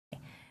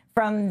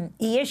From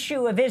the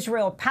issue of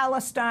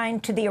Israel-Palestine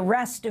to the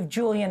arrest of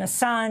Julian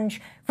Assange,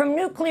 from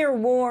nuclear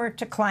war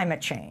to climate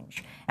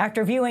change.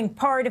 After viewing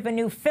part of a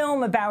new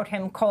film about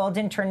him called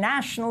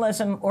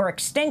Internationalism or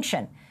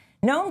Extinction,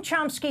 Noam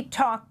Chomsky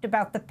talked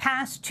about the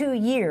past 2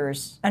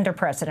 years under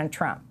President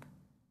Trump.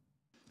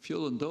 If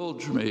you'll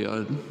indulge me,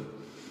 I'd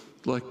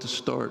like to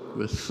start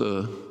with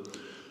a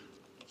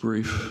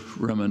brief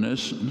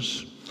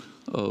reminiscence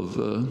of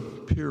a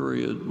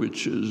period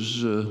which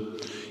is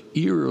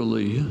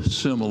eerily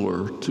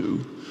similar to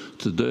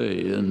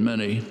today in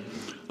many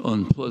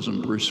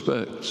unpleasant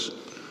respects.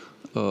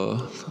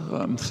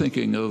 I'm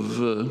thinking of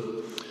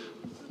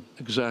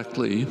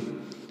exactly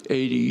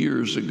 80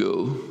 years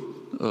ago,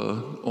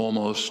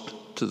 almost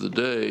to the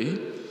day,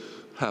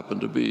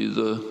 happened to be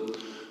the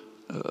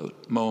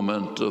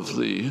moment of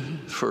the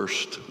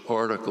first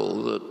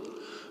article that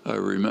I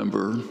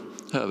remember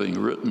having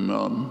written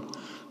on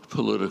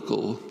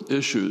political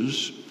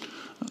issues.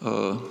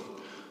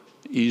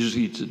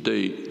 Easy to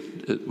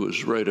date, it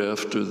was right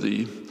after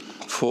the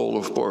fall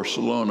of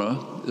Barcelona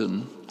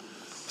in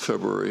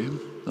February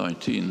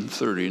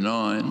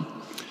 1939.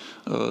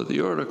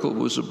 The article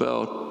was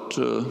about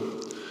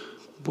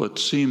what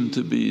seemed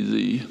to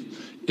be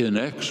the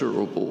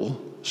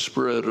inexorable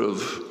spread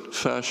of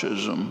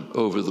fascism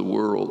over the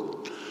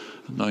world.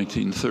 In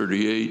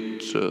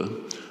 1938,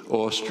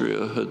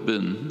 Austria had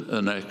been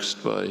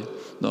annexed by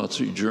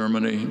Nazi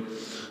Germany.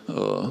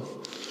 A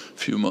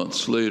few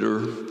months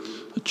later,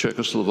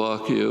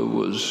 Czechoslovakia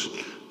was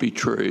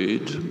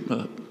betrayed,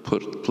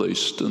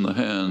 placed in the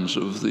hands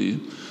of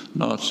the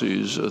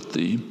Nazis at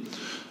the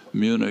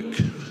Munich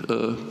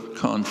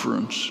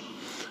conference.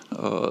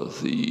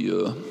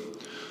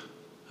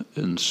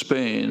 In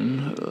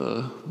Spain,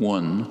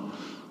 one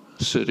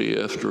city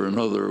after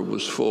another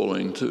was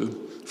falling to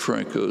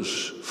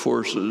Franco's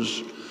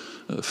forces.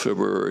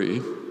 February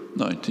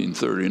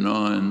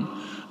 1939,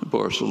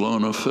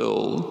 Barcelona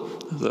fell.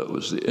 That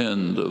was the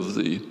end of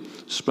the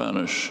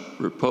Spanish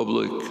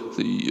Republic.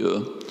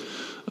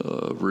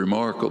 The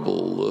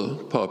remarkable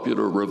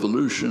popular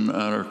revolution,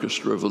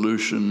 anarchist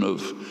revolution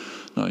of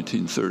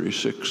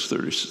 1936,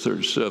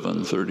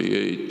 37,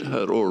 38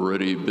 had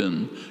already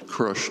been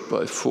crushed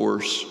by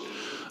force.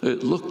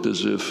 It looked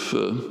as if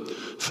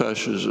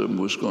fascism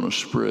was going to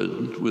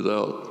spread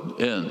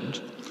without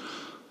end.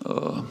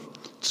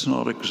 It's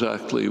not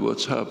exactly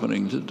what's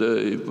happening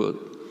today, but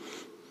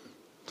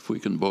if we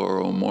can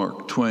borrow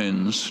Mark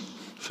Twain's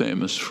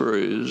famous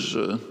phrase,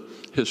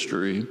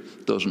 history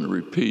doesn't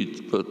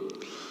repeat, but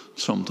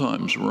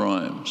sometimes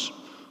rhymes.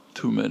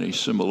 Too many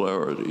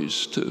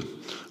similarities to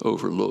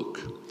overlook.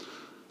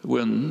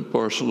 When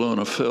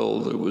Barcelona fell,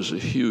 there was a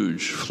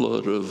huge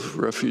flood of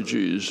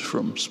refugees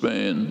from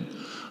Spain.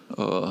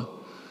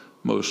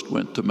 Most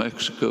went to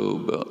Mexico,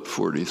 about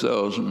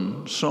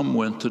 40,000. Some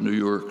went to New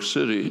York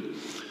City,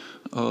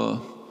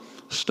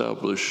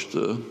 established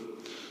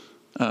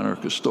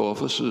anarchist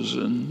offices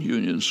in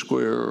Union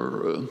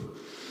Square,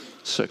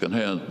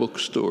 secondhand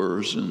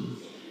bookstores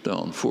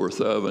down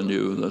 4th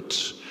Avenue.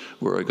 That's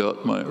where I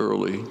got my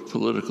early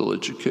political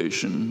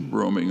education,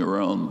 roaming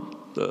around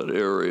that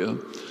area.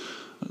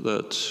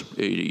 That's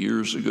 80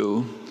 years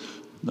ago.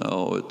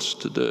 Now it's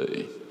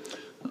today.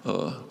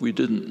 We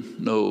didn't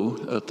know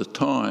at the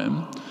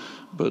time,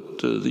 but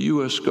the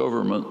US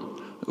government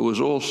was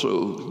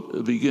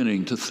also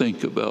beginning to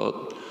think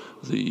about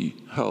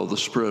how the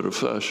spread of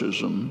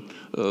fascism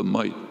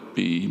might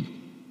be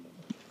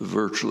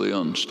virtually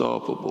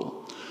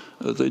unstoppable.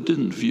 They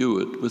didn't view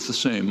it with the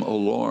same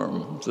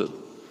alarm that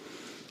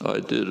I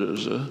did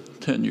as a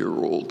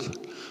 10-year-old.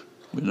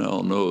 We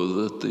now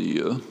know that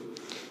the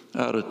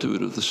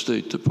attitude of the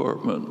State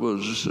Department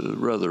was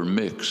rather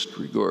mixed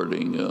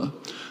regarding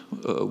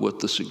what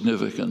the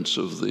significance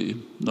of the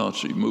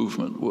Nazi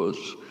movement was.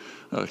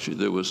 Actually,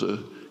 there was a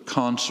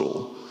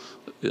consul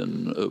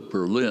in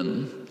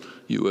Berlin,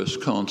 US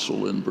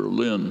consul in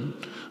Berlin,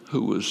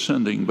 who was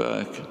sending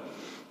back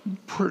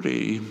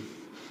pretty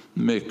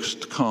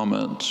mixed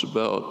comments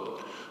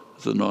about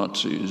the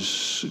Nazis,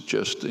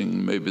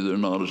 suggesting maybe they're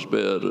not as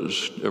bad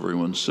as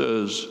everyone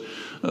says.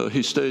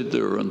 He stayed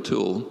there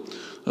until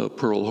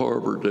Pearl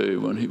Harbor Day,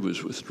 when he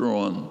was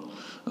withdrawn.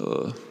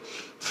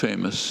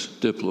 Famous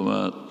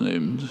diplomat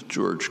named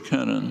George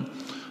Kennan.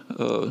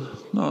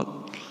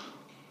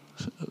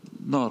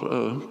 Not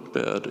a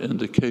bad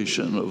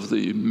indication of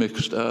the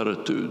mixed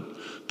attitude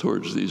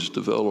towards these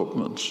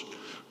developments.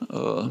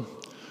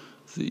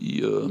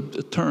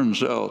 It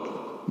turns out,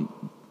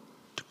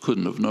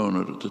 couldn't have known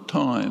it at the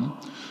time,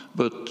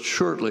 but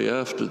shortly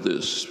after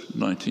this,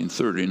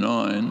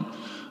 1939,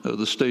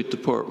 the State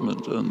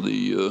Department and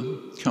the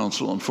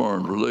Council on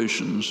Foreign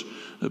Relations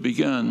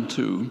began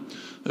to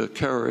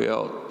carry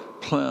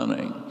out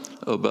planning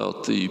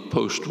about the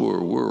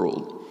post-war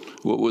world.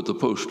 What would the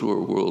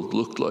post-war world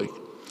look like?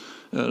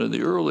 And in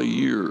the early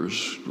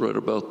years, right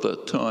about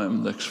that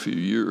time, next few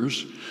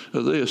years,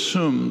 they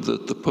assumed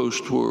that the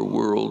post-war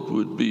world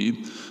would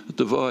be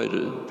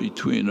divided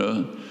between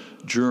a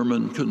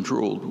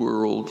German-controlled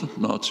world,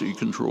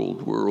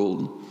 Nazi-controlled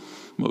world,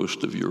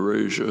 most of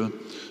Eurasia,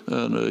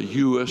 and a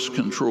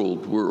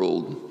US-controlled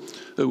world,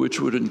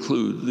 which would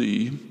include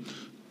the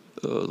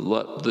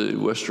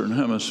Western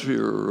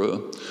Hemisphere,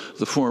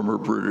 the former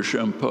British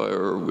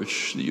Empire,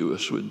 which the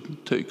US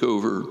would take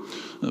over,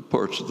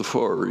 parts of the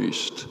Far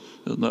East,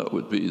 and that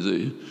would be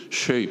the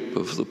shape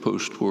of the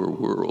post-war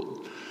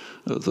world.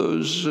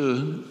 Those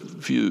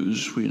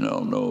views, we now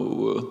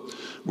know,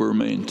 were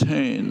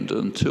maintained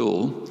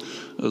until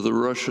the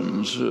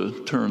Russians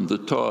turned the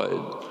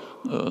tide.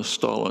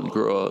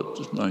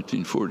 Stalingrad,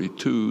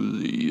 1942,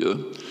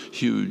 the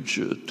huge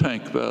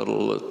tank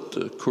battle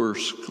at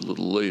Kursk a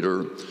little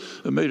later,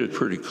 made it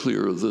pretty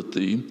clear that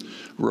the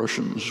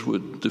Russians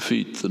would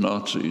defeat the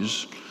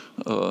Nazis.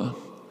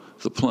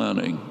 The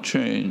planning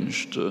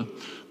changed,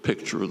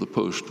 picture of the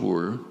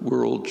post-war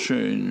world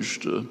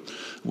changed,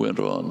 went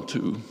on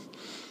to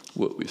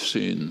what we've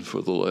seen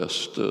for the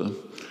last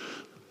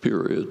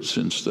period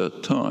since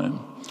that time.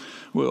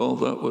 Well,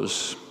 that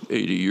was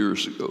 80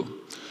 years ago.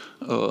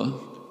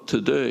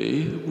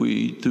 Today,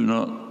 we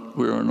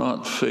are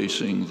not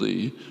facing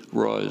the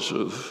rise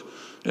of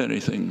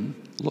anything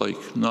like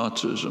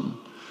Nazism,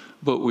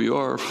 but we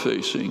are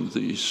facing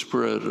the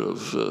spread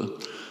of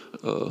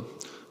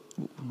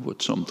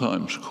what's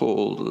sometimes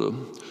called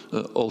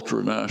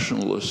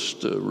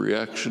ultranationalist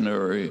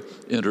reactionary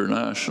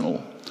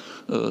international,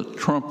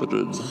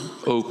 trumpeted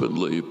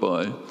openly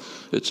by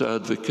its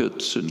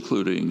advocates,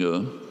 including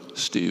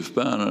Steve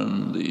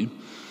Bannon, the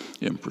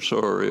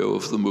impresario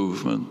of the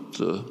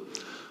movement,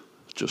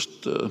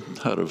 just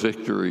had a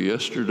victory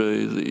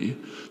yesterday. The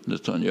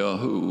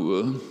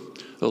Netanyahu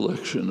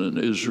election in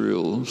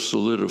Israel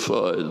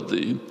solidified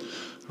the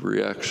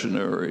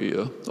reactionary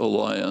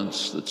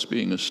alliance that's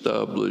being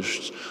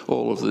established,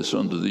 all of this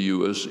under the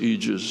US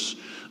aegis,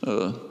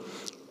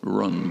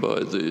 run by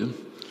the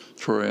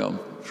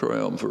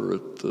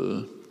triumvirate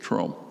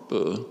Trump,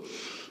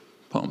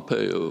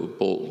 Pompeo,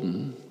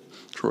 Bolton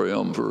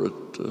triumvirate.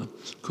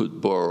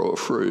 Could borrow a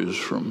phrase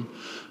from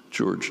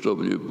George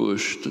W.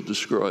 Bush to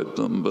describe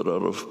them, but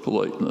out of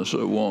politeness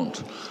I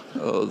won't.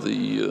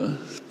 The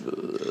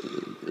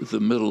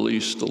Middle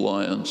East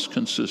alliance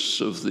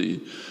consists of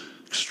the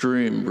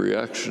extreme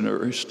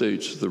reactionary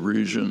states of the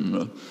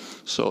region,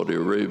 Saudi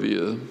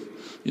Arabia,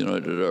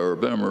 United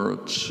Arab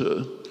Emirates,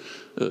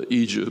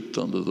 Egypt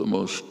under the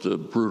most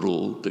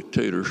brutal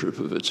dictatorship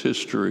of its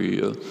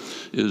history,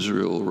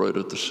 Israel right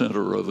at the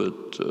center of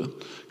it,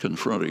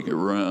 confronting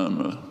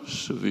Iran,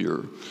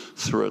 severe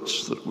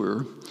threats that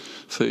we're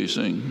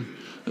facing.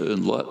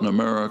 In Latin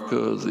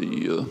America,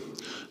 the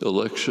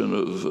election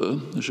of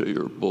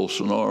Jair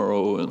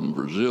Bolsonaro in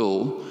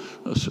Brazil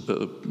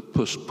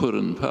put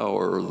in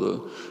power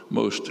the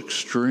most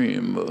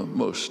extreme,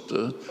 most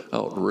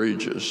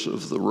outrageous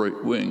of the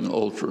right-wing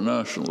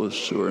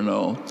ultranationalists who are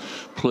now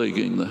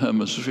plaguing the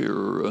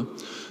hemisphere.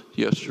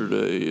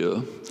 Yesterday,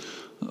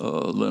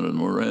 Lenin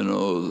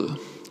Moreno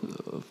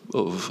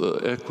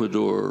of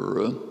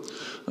Ecuador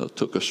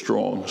took a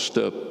strong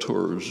step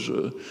towards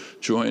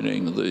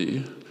joining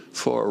the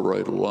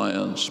far-right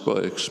alliance by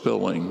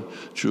expelling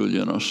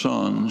Julian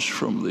Assange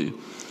from the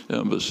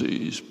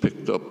embassies,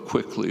 picked up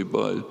quickly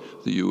by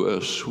the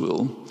US,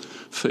 will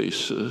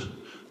face a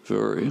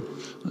very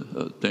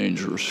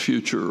dangerous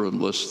future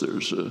unless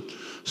there's a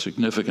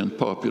significant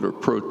popular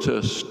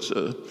protest.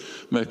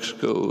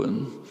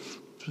 Mexico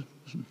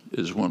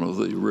is one of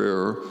the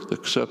rare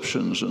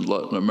exceptions in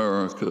Latin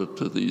America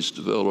to these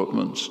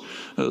developments.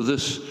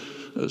 This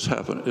has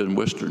happened in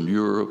Western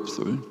Europe.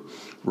 The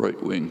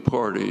right-wing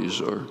parties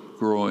are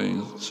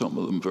growing, some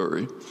of them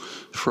very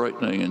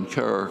frightening in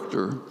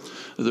character.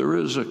 There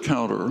is a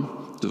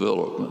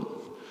counter-development.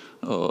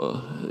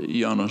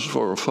 Yanis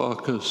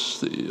Varoufakis,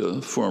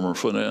 the former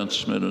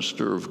finance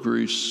minister of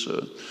Greece,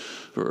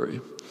 very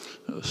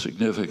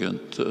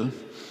significant,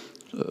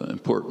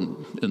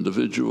 important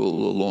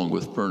individual, along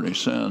with Bernie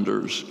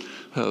Sanders,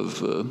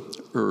 have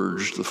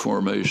urged the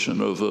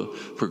formation of a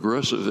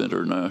progressive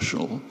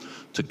international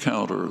to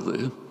counter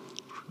the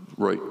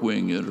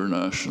right-wing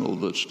international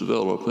that's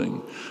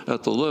developing.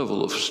 At the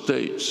level of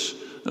states,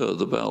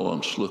 the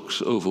balance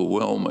looks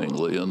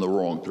overwhelmingly in the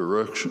wrong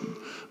direction,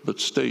 but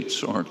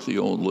states aren't the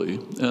only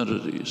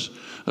entities.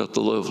 At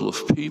the level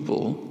of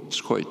people,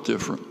 it's quite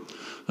different,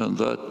 and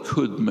that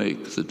could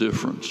make the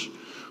difference.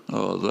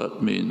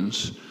 That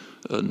means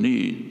a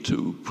need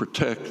to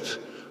protect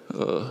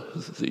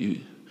the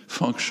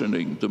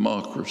functioning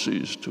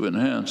democracies, to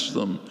enhance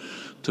them,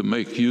 to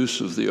make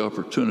use of the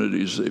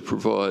opportunities they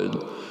provide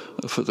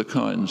for the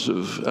kinds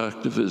of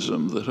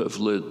activism that have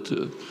led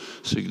to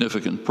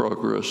significant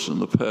progress in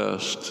the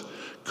past,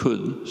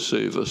 could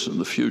save us in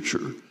the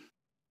future.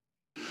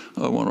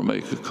 I want to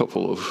make a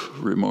couple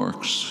of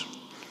remarks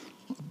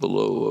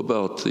below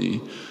about the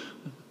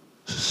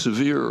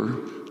severe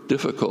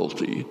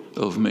difficulty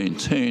of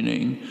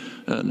maintaining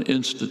and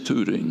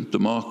instituting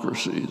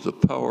democracy, the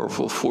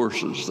powerful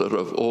forces that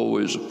have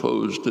always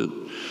opposed it,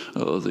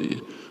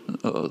 the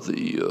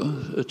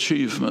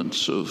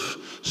achievements of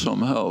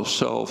somehow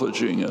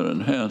salvaging and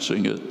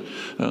enhancing it,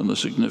 and the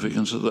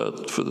significance of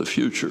that for the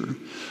future.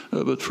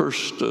 But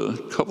first, a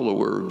couple of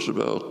words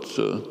about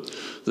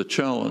the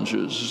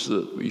challenges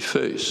that we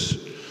face,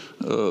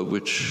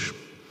 which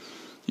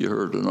you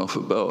heard enough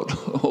about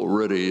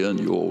already and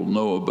you all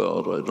know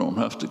about. I don't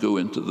have to go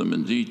into them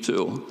in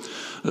detail.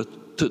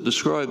 To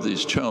describe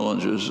these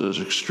challenges as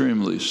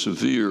extremely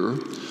severe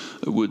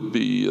would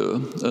be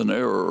an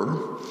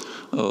error.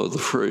 The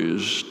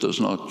phrase does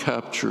not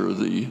capture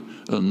the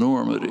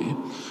enormity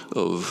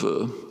of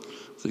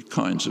the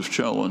kinds of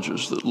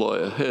challenges that lie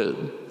ahead,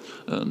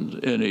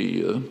 and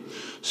any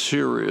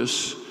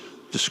serious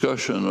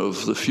discussion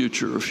of the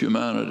future of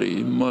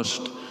humanity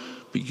must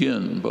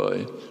begin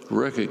by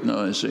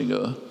recognizing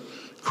a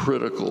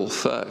critical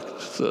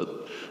fact that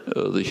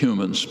the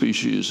human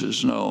species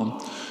is now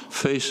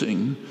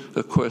facing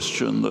a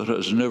question that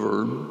has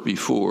never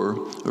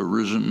before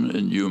arisen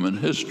in human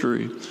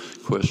history, a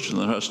question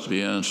that has to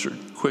be answered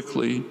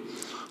quickly.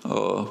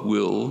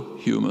 Will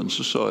human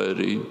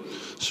society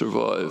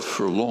survive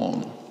for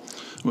long?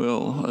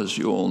 Well, as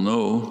you all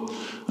know,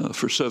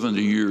 for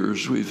 70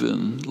 years we've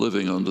been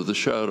living under the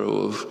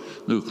shadow of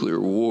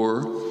nuclear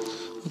war.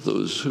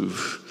 Those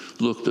who've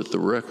looked at the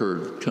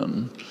record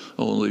can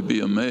only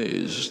be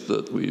amazed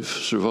that we've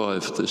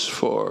survived this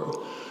far.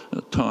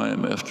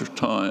 Time after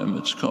time,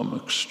 it's come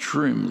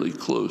extremely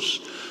close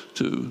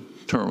to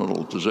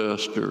terminal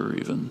disaster,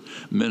 even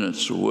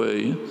minutes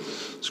away.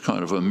 It's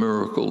kind of a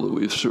miracle that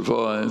we've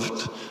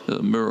survived.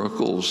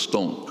 Miracles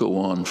don't go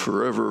on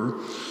forever.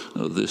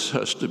 This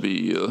has to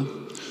be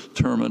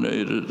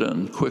terminated,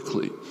 and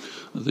quickly.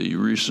 The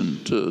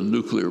recent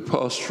nuclear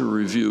posture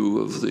review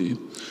of the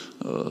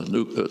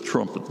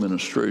Trump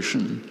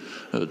administration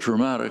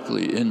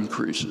dramatically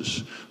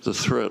increases the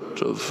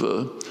threat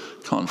of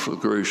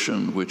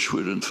conflagration, which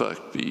would in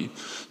fact be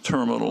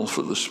terminal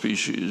for the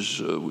species.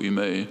 We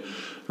may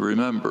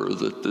remember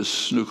that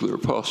this nuclear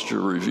posture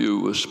review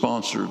was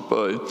sponsored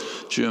by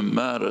Jim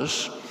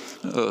Mattis,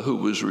 who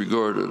was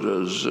regarded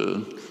as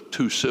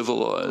too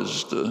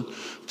civilized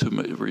to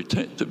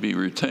be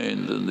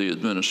retained in the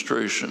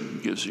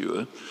administration. Gives you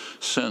a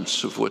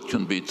sense of what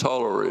can be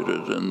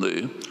tolerated in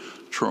the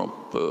Trump,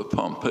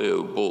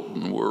 Pompeo,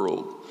 Bolton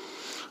world.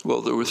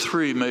 Well, there were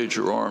three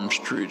major arms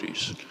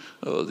treaties.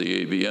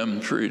 The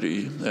ABM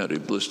Treaty,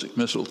 Anti-Ballistic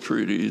Missile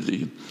Treaty,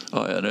 the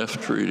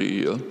INF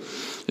Treaty,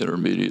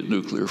 Intermediate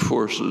Nuclear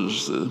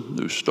Forces, the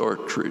New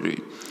START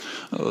Treaty.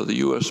 The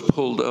U.S.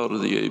 pulled out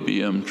of the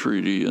ABM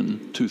Treaty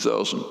in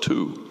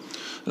 2002,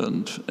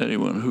 and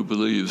anyone who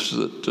believes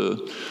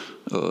that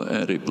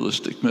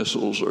anti-ballistic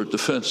missiles are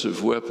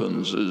defensive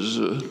weapons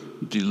is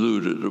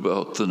deluded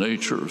about the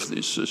nature of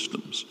these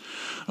systems.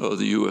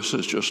 The U.S.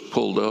 has just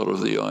pulled out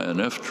of the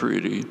INF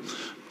Treaty,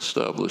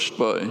 established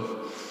by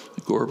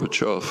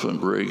Gorbachev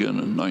and Reagan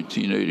in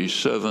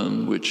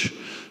 1987, which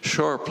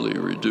sharply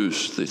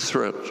reduced the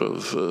threat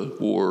of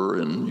war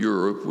in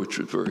Europe, which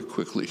would very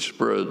quickly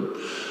spread.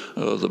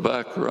 The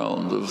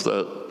background of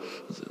that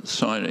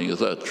signing of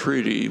that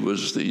treaty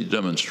was the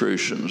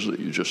demonstrations that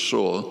you just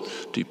saw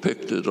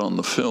depicted on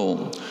the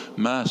film.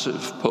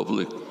 Massive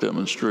public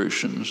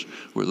demonstrations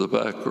were the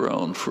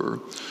background for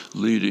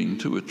leading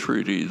to a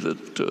treaty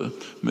that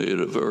made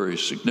a very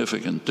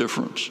significant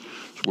difference.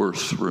 It's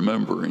worth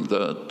remembering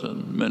that,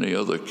 and many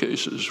other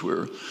cases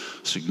where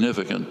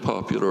significant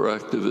popular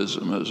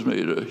activism has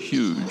made a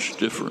huge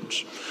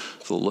difference.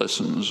 The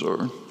lessons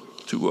are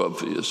too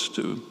obvious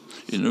to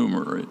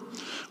enumerate.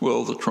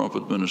 Well, the Trump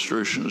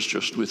administration has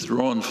just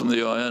withdrawn from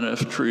the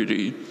INF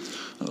Treaty.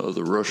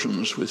 The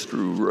Russians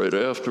withdrew right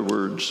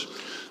afterwards.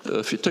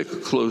 If you take a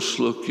close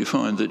look, you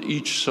find that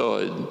each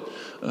side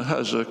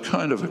has a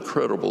kind of a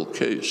credible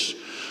case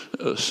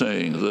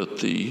saying that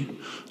the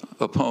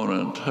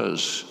opponent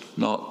has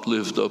not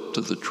lived up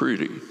to the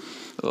treaty.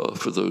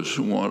 For those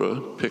who want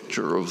a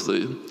picture of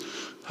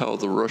how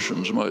the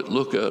Russians might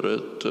look at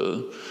it,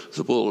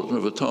 the Bulletin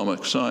of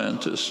Atomic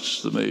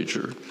Scientists, the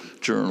major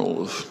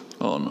journal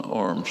on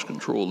arms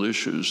control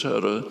issues,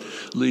 had a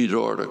lead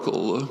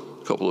article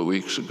a couple of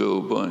weeks ago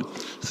by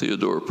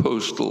Theodore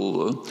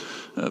Postel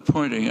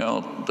pointing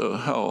out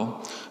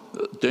how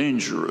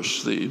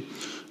dangerous the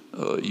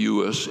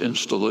U.S.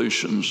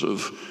 installations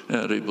of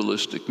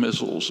anti-ballistic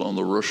missiles on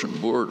the Russian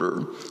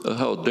border,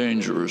 how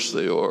dangerous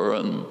they are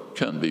and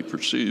can be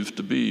perceived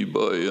to be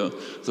by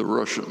the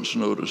Russians.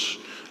 Notice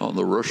on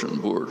the Russian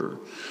border,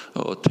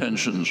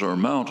 tensions are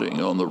mounting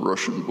on the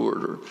Russian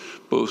border.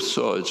 Both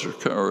sides are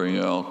carrying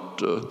out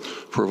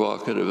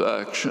provocative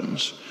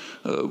actions.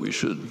 We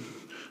should,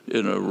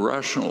 in a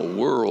rational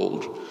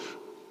world,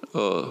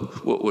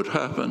 what would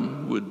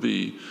happen would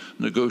be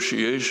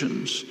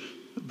negotiations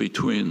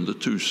between the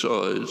two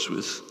sides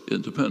with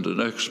independent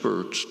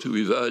experts to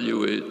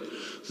evaluate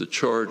the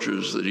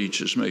charges that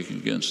each is making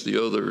against the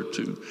other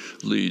to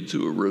lead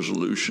to a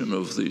resolution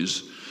of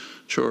these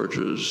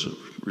charges,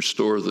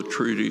 restore the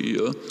treaty.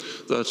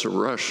 That's a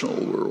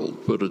rational world,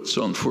 but it's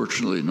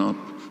unfortunately not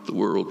the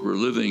world we're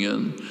living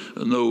in.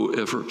 No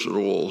efforts at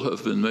all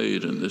have been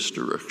made in this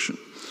direction,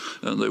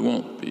 and they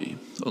won't be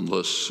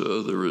unless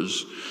there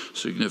is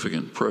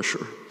significant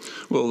pressure.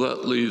 Well,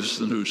 that leaves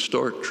the New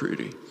START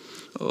Treaty.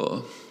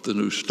 The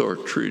New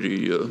START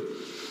Treaty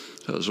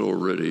has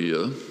already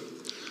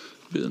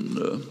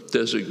been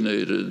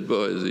designated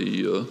by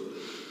the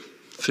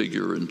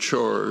figure in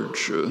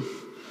charge,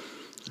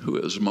 who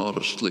has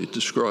modestly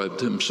described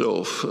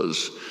himself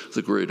as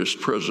the greatest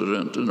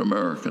president in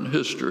American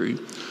history.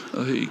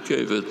 He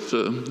gave it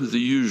the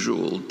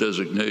usual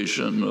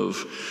designation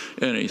of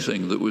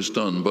anything that was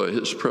done by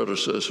his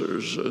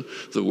predecessors,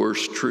 the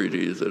worst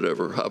treaty that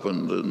ever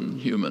happened in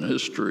human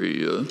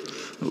history.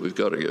 We've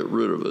got to get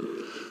rid of it.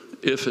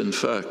 If, in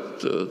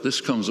fact,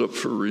 this comes up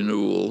for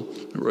renewal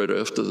right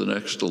after the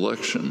next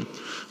election,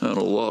 and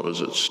a lot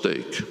is at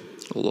stake.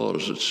 A lot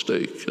is at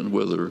stake, and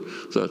whether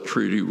that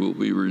treaty will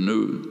be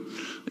renewed.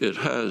 It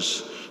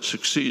has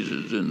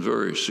succeeded in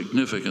very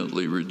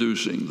significantly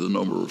reducing the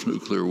number of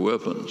nuclear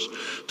weapons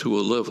to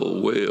a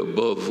level way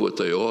above what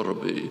they ought to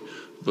be,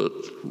 but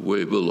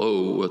way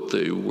below what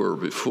they were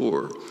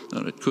before,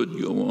 and it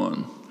could go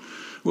on.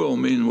 Well,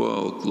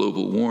 meanwhile,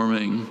 global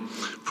warming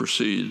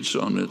proceeds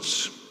on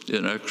its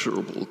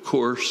inexorable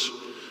course.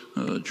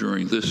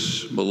 During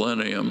this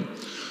millennium,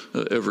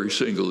 every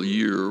single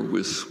year,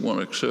 with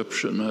one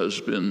exception,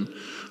 has been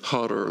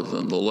hotter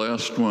than the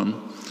last one.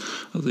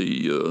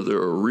 There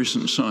are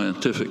recent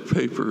scientific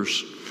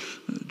papers,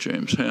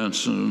 James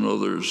Hansen and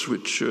others,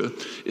 which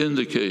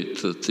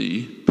indicate that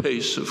the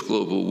pace of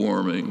global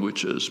warming,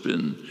 which has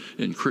been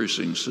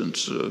increasing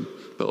since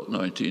about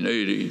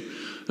 1980,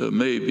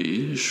 may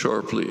be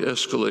sharply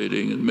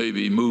escalating and may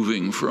be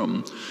moving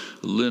from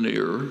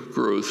linear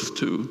growth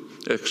to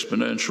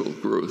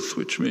exponential growth,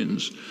 which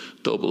means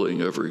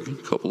doubling every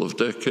couple of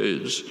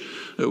decades.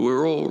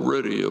 We're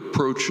already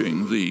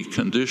approaching the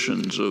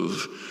conditions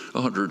of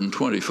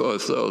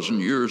 125,000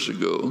 years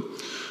ago,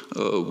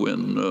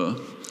 when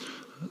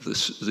the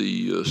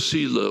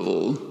sea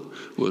level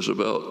was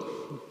about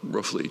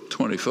roughly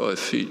 25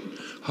 feet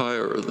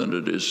higher than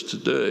it is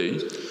today.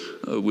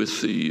 With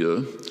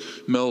the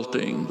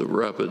melting, the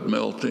rapid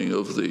melting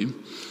of the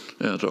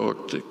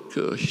Antarctic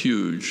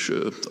huge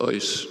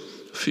ice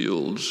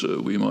fields,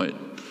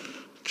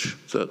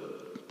 that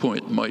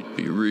point might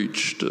be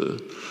reached. The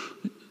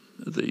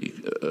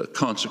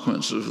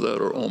consequences of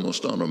that are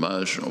almost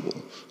unimaginable.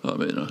 I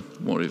mean, I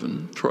won't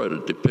even try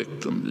to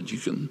depict them, but you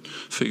can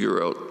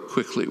figure out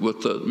quickly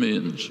what that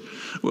means.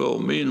 Well,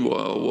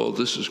 meanwhile, while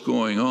this is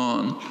going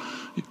on,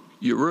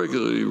 you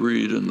regularly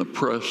read in the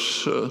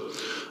press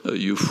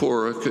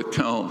euphoric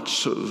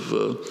accounts of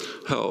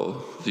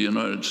how the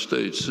United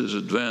States is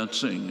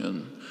advancing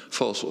in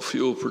fossil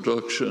fuel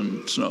production.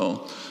 It's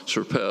now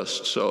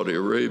surpassed Saudi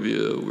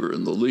Arabia. We're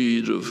in the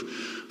lead of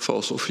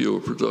fossil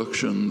fuel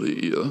production.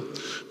 The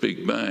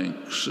big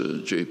banks,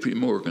 JP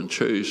Morgan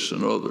Chase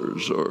and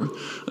others, are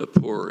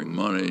pouring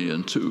money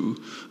into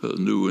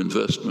new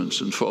investments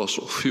in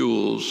fossil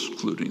fuels,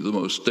 including the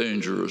most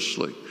dangerous,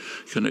 like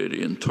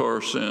Canadian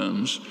tar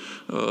sands.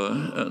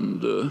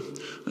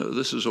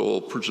 This is all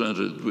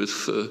presented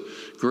with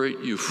great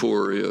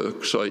euphoria,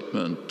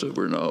 excitement.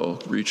 We're now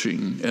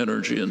reaching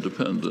energy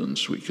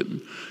independence. We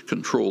can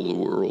control the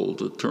world,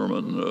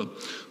 determine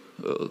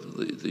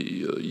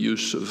the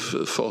use of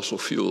fossil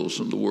fuels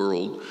in the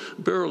world.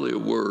 Barely a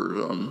word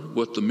on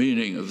what the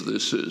meaning of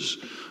this is,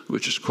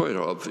 which is quite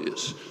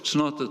obvious. It's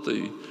not that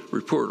the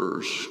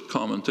reporters,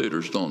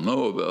 commentators don't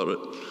know about it,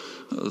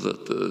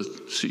 that the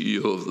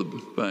CEO of the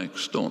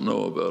banks don't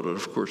know about it.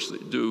 Of course they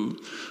do.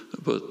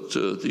 But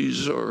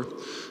these are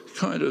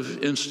kind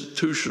of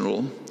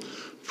institutional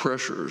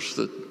pressures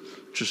that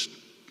just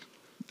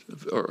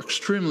are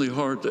extremely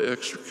hard to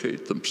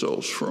extricate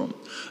themselves from.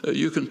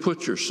 You can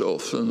put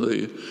yourself in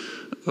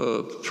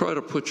try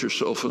to put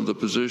yourself in the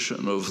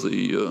position of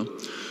the,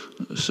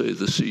 say,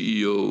 the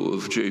CEO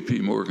of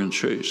JP Morgan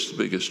Chase, the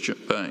biggest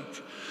bank,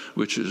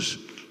 which is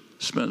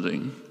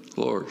spending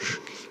large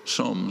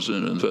sums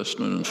in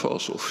investment in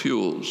fossil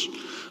fuels.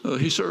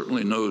 He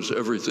certainly knows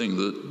everything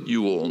that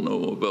you all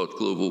know about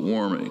global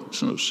warming.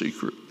 It's no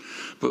secret.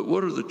 But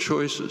what are the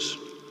choices?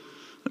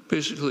 It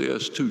basically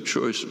has two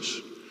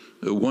choices.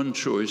 One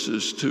choice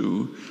is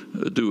to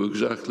do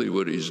exactly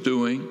what he's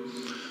doing.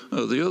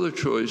 The other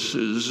choice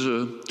is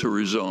to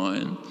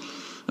resign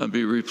and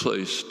be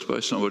replaced by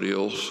somebody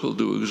else who'll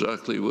do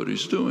exactly what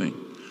he's doing.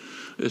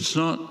 It's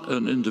not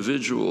an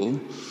individual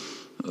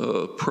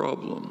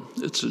problem.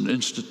 It's an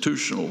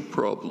institutional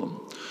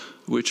problem,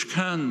 which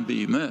can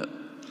be met,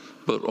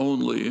 but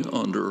only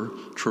under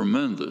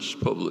tremendous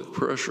public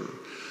pressure.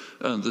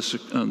 And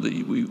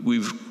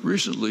we've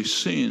recently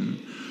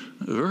seen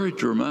very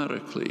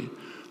dramatically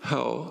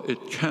how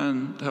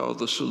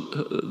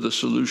the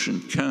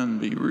solution can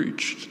be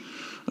reached.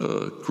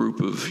 A group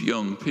of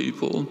young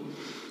people,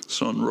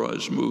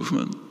 Sunrise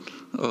Movement,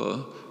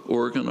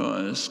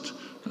 organized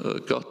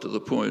got to the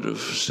point of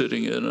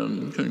sitting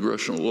in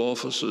congressional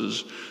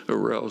offices,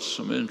 aroused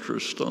some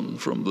interest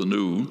from the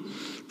new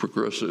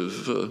progressive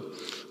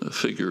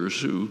figures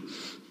who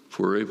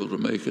were able to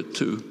make it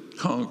to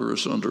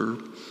Congress under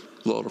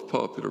a lot of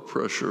popular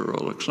pressure.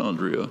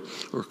 Alexandria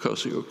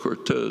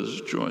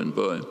Ocasio-Cortez, joined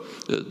by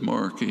Ed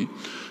Markey,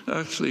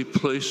 actually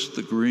placed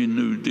the Green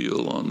New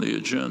Deal on the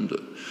agenda.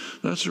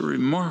 That's a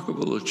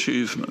remarkable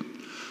achievement.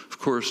 Of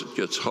course, it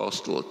gets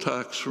hostile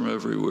attacks from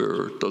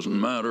everywhere. It doesn't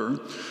matter.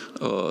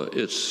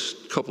 It's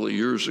a couple of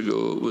years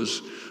ago, it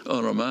was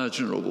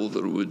unimaginable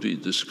that it would be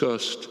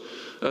discussed.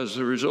 As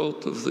a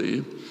result of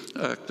the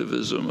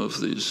activism of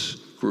these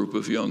group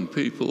of young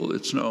people,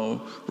 it's now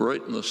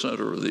right in the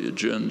center of the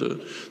agenda.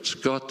 It's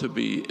got to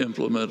be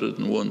implemented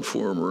in one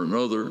form or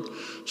another.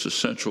 It's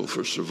essential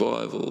for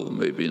survival,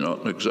 maybe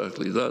not in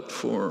exactly that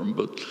form,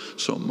 but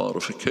some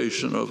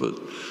modification of it.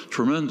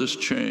 Tremendous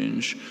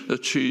change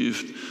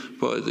achieved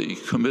by the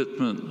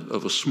commitment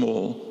of a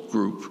small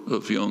group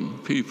of young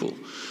people.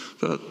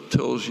 That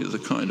tells you the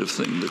kind of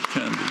thing that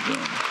can be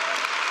done.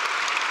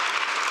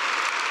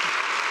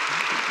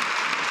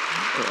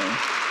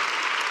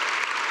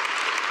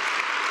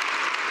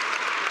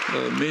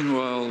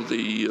 Meanwhile,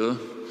 the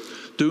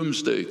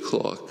doomsday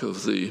clock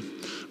of the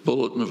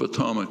Bulletin of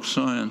Atomic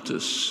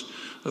Scientists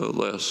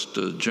last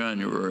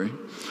January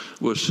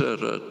was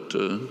set at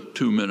 2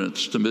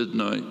 minutes to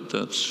midnight.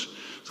 That's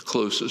the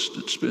closest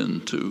it's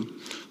been to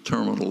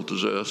terminal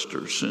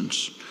disaster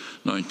since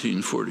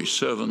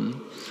 1947.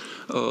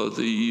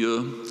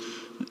 The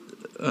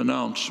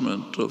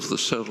announcement of the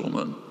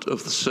settlement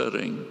of the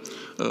setting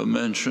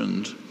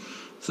mentioned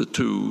the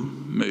two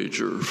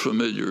major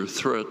familiar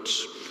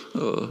threats.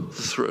 The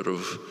threat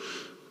of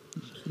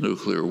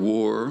nuclear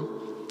war,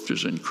 which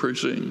is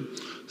increasing,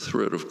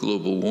 threat of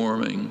global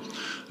warming,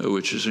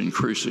 which is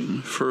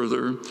increasing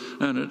further,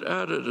 and it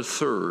added a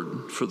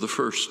third for the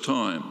first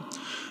time,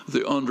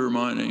 the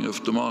undermining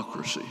of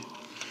democracy.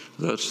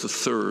 That's the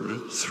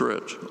third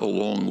threat,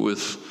 along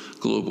with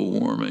global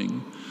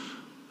warming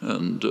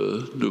and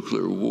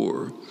nuclear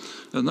war.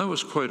 And that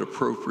was quite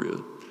appropriate,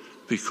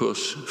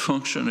 because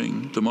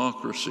functioning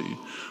democracy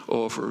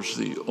offers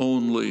the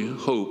only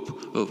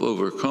hope of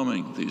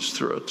overcoming these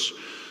threats.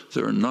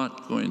 They're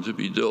not going to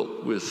be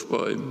dealt with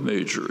by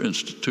major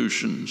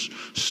institutions,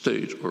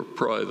 state or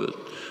private,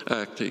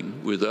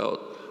 acting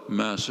without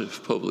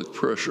massive public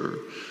pressure,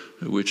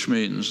 which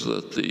means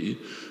that the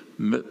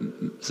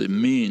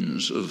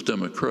means of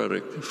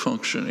democratic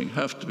functioning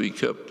have to be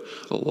kept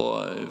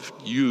alive,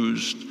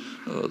 used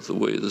the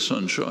way the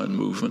Sunshine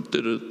Movement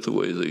did it, the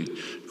way the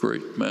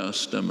great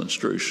mass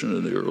demonstration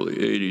in the early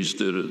 80s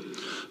did it,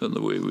 and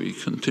the way we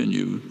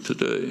continue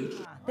today.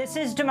 This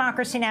is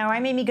Democracy Now!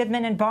 I'm Amy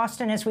Goodman in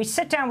Boston. As we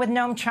sit down with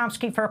Noam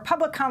Chomsky for a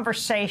public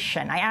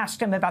conversation, I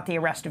asked him about the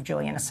arrest of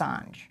Julian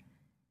Assange.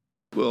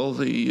 Well,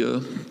 the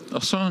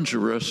Assange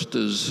arrest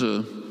is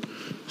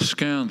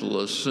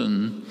scandalous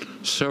in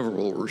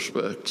several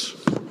respects.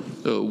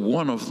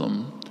 One of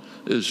them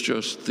is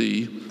just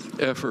the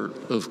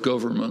effort of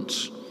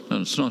governments,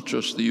 and it's not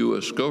just the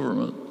U.S.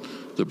 government.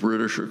 The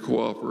British are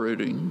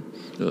cooperating.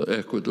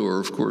 Ecuador,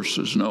 of course,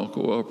 is now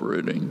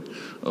cooperating.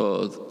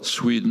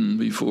 Sweden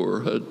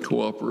before had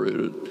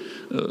cooperated.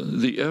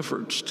 The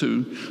efforts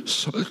to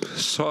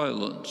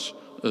silence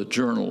a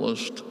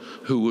journalist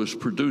who was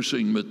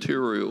producing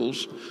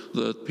materials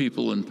that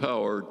people in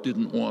power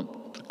didn't want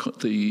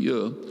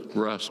the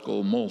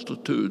rascal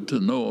multitude to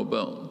know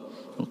about,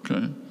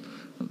 okay?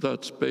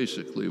 That's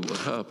basically what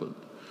happened.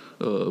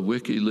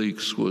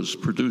 WikiLeaks was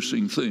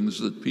producing things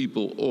that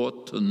people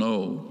ought to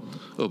know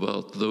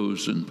about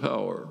those in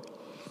power.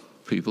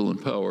 People in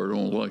power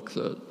don't like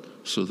that,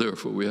 so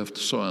therefore we have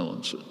to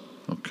silence it,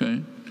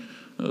 okay?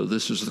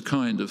 This is the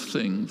kind of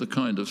thing, the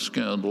kind of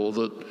scandal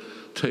that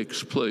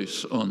takes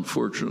place,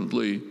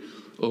 unfortunately,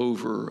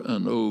 over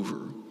and over.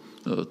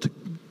 To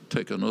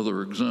take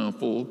another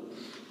example,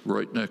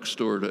 right next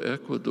door to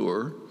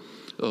Ecuador,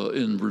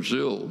 in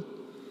Brazil,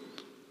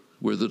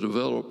 where the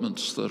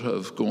developments that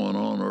have gone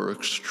on are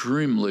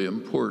extremely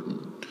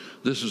important.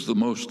 This is the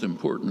most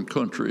important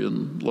country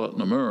in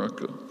Latin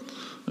America,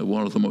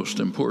 one of the most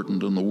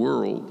important in the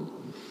world.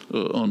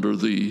 Under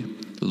the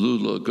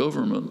Lula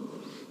government,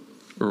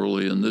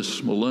 early in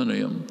this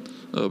millennium,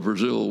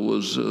 Brazil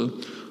was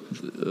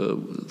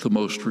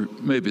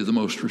maybe the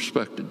most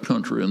respected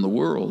country in the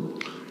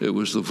world. It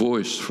was the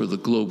voice for the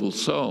global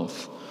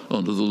South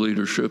under the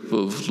leadership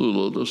of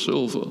Lula da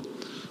Silva.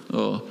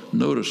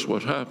 Notice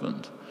what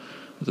happened.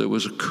 There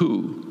was a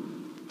coup,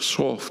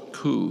 soft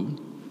coup,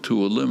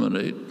 to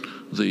eliminate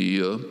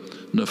the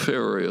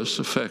nefarious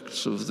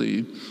effects of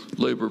the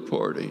Labor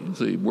Party,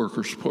 the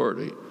Workers'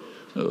 Party.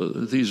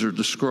 These are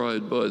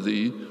described by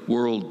the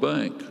World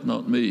Bank,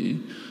 not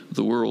me,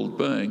 the World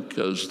Bank,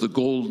 as the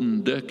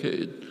golden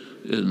decade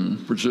in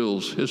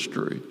Brazil's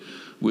history.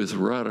 with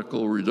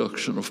radical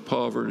reduction of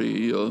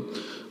poverty,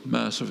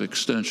 massive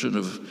extension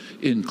of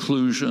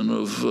inclusion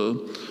of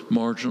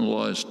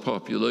marginalized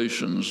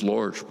populations,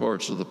 large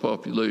parts of the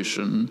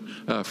population,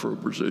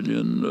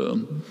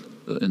 Afro-Brazilian,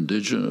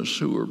 indigenous,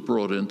 who were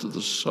brought into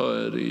the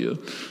society, a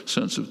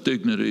sense of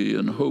dignity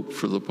and hope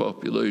for the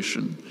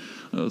population.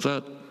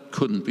 That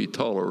couldn't be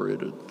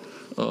tolerated.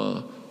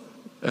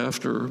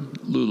 After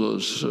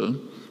Lula's,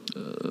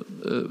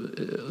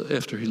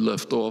 after he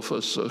left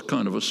office,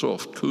 kind of a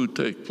soft coup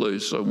take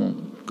place. I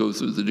won't go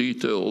through the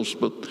details,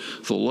 but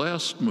the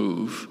last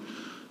move,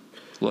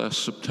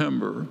 last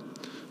September,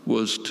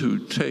 was to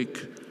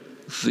take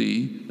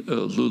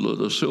Lula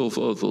da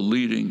Silva,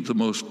 the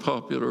most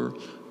popular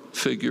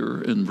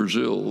figure in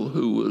Brazil,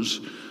 who was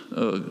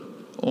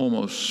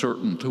almost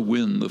certain to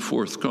win the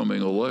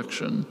forthcoming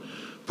election,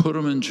 put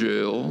him in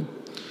jail,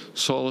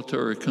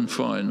 solitary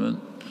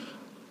confinement,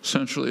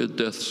 essentially a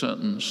death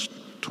sentence,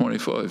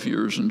 25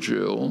 years in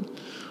jail,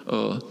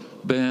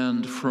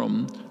 banned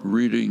from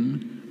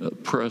reading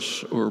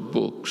press or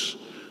books,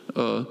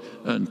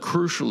 and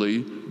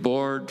crucially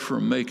barred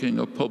from making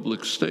a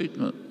public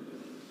statement,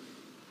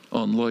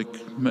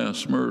 unlike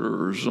mass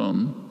murderers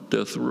on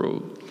death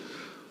row.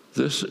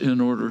 This in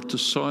order to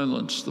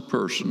silence the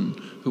person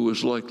who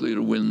was likely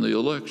to win the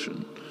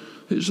election.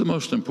 He's the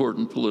most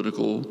important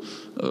political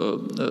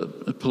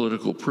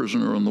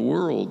prisoner in the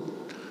world.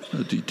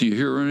 Do you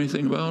hear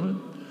anything about it?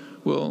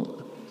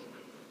 Well,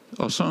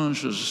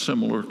 Assange is a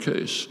similar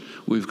case.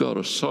 We've got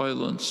to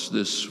silence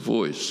this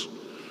voice.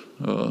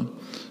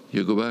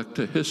 You go back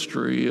to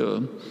history,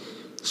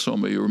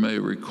 some of you may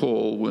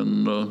recall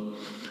when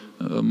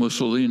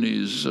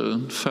Mussolini's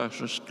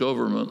fascist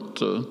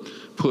government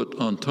put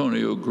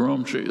Antonio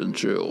Gramsci in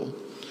jail.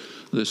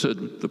 They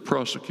said, the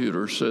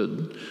prosecutor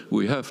said,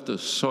 we have to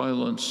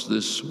silence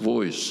this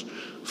voice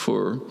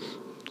for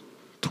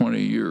 20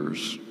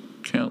 years.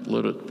 Can't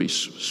let it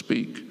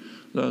speak.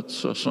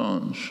 That's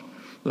Assange.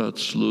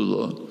 That's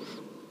Lula.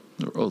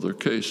 There are other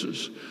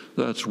cases.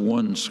 That's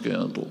one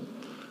scandal.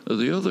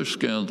 The other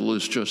scandal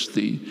is just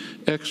the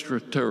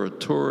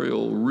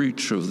extraterritorial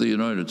reach of the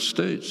United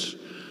States,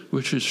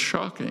 which is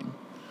shocking.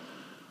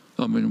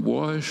 I mean,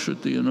 why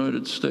should the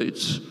United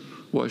States,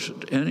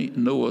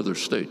 no other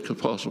state could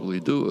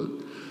possibly do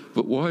it,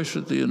 but why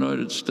should the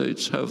United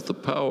States have the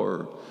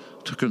power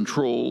to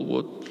control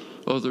what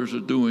others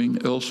are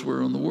doing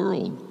elsewhere in the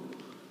world?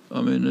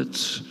 I mean,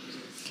 it's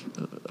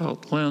an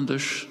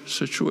outlandish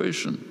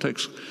situation.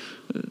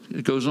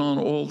 It goes on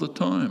all the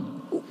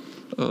time.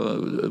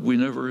 We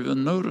never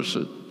even notice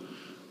it.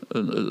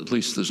 At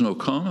least there's no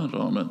comment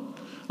on it.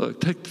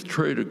 Take the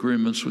trade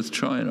agreements with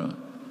China.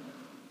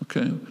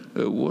 Okay,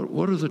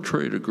 what are the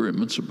trade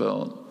agreements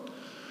about?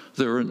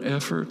 They're an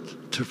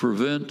effort to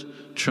prevent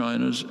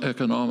China's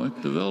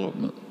economic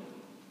development.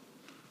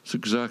 It's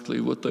exactly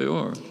what they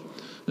are.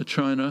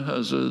 China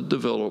has a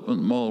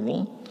development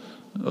model.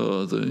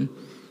 The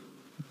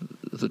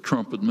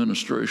Trump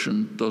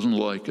administration doesn't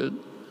like it,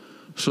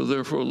 so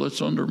therefore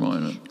let's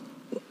undermine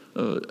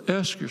it.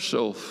 Ask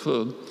yourself,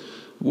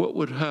 what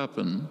would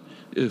happen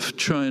if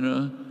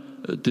China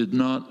did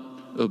not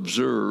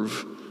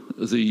observe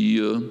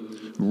the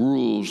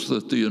rules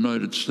that the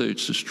United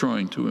States is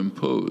trying to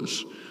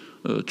impose?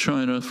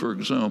 China, for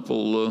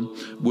example,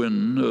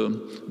 when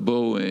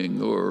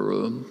Boeing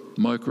or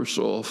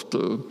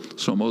Microsoft,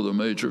 some other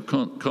major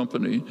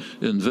company,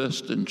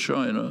 invest in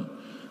China,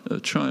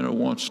 China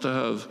wants to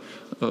have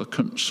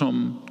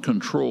some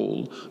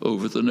control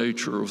over the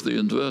nature of the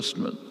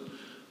investment.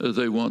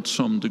 They want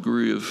some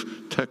degree of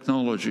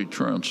technology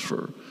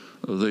transfer.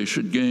 They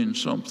should gain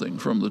something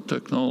from the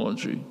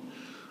technology.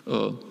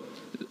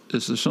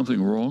 Is there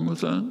something wrong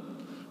with that?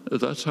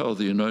 That's how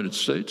the United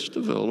States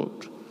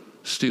developed,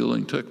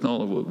 stealing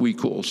technology, what we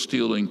call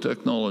stealing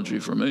technology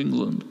from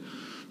England.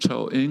 It's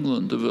how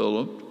England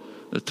developed,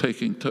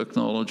 taking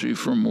technology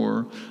from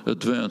more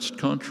advanced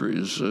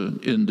countries,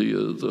 India,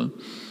 the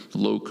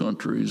Low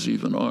Countries,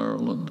 even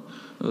Ireland.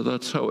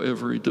 That's how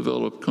every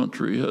developed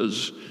country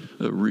has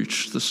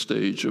reached the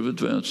stage of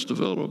advanced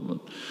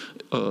development.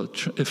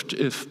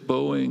 If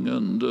Boeing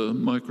and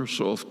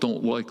Microsoft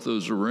don't like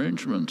those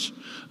arrangements,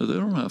 they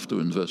don't have to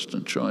invest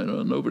in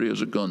China. Nobody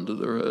has a gun to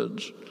their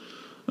heads.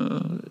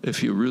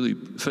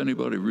 If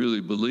anybody really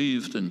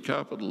believed in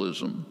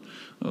capitalism,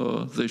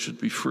 they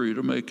should be free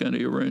to make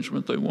any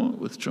arrangement they want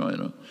with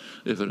China.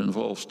 If it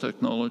involves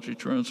technology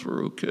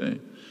transfer, okay.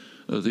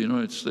 The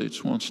United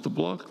States wants to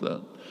block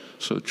that,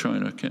 so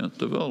China can't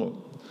develop.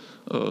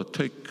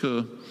 Take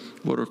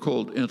what are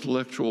called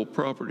intellectual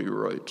property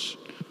rights,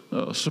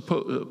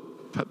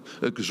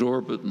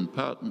 exorbitant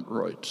patent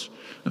rights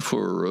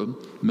for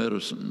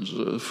medicines,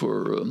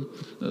 for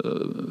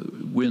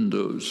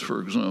Windows,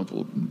 for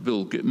example.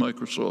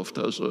 Microsoft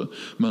has a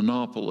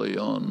monopoly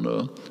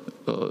on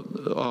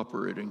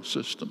operating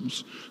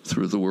systems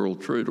through the World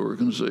Trade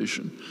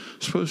Organization.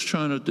 Suppose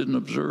China didn't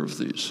observe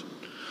these.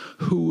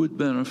 Who would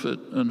benefit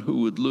and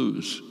who would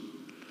lose?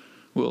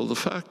 Well, the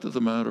fact of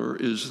the matter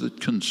is that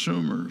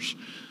consumers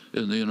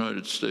in the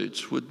United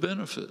States would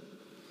benefit.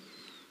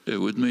 It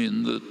would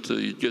mean that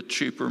you'd get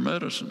cheaper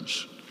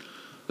medicines.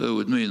 It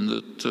would mean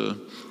that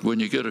when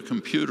you get a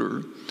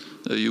computer,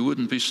 you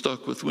wouldn't be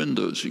stuck with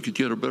Windows. You could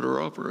get a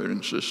better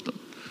operating system.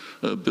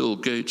 Bill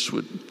Gates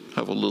would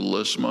have a little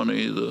less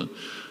money. The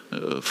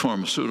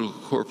pharmaceutical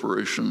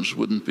corporations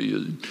wouldn't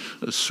be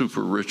as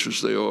super rich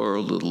as they are,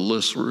 a little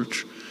less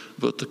rich,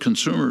 but the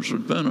consumers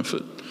would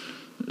benefit.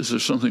 Is there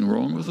something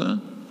wrong with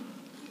that?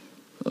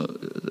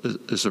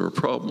 Is there a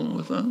problem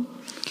with that?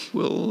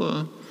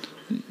 Well,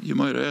 you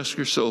might ask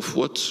yourself,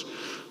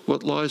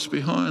 what lies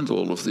behind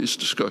all of these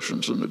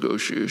discussions and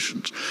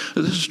negotiations?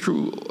 This is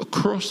true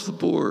across the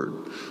board.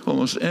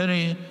 Almost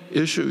any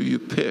issue you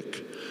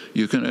pick,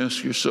 you can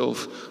ask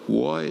yourself,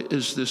 why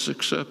is this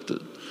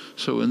accepted?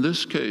 So in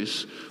this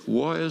case,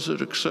 why is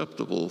it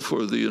acceptable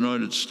for the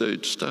United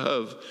States to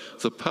have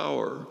the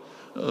power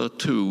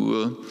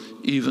to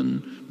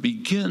even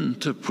begin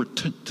to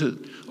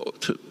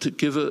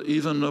give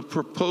even a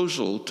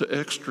proposal to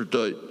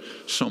extradite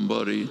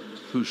somebody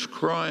whose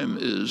crime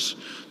is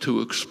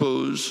to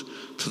expose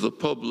to the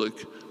public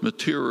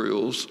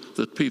materials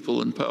that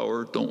people in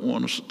power don't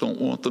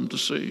want them to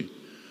see?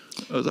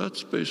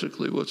 That's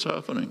basically what's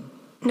happening.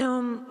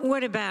 Noam,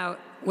 what about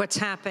what's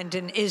happened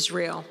in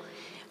Israel?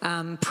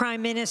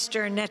 Prime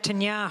Minister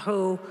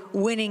Netanyahu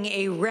winning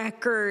a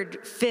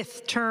record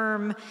fifth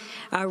term.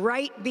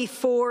 Right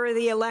before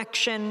the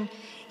election,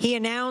 he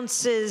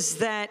announces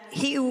that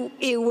he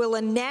will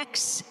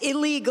annex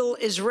illegal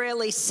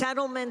Israeli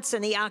settlements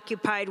in the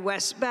occupied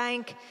West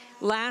Bank.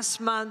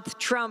 Last month,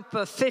 Trump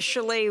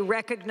officially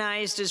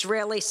recognized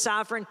Israeli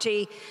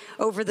sovereignty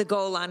over the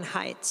Golan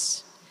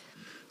Heights.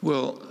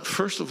 Well,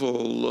 first of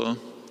all,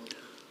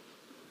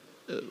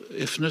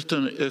 if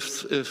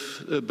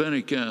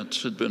Benny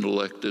Gantz had been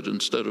elected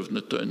instead of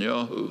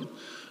Netanyahu,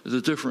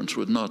 the difference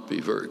would not be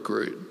very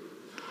great.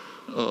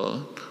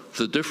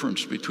 The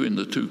difference between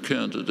the two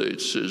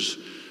candidates is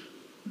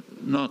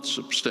not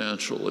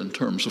substantial in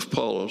terms of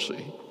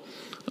policy.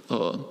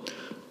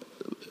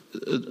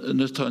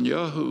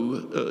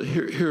 Netanyahu,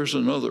 here's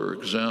another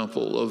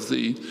example of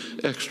the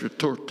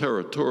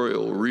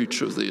extraterritorial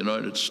reach of the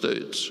United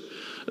States.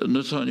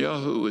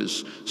 Netanyahu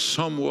is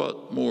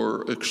somewhat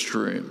more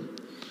extreme.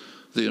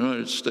 The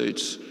United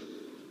States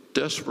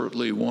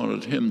desperately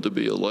wanted him to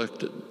be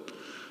elected,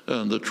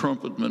 and the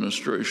Trump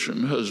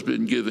administration has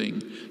been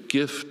giving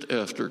gift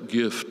after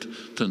gift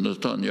to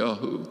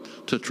Netanyahu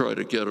to try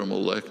to get him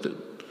elected.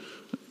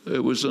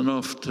 It was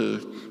enough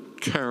to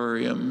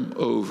carry him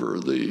over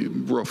the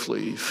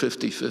roughly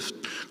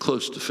 50-50,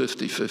 close to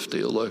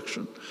 50-50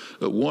 election.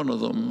 One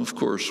of them, of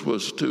course,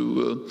 was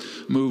to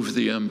move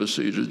the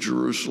embassy to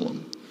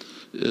Jerusalem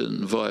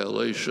in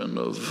violation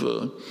of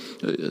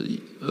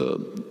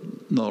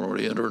not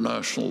only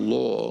international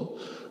law,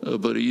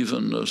 but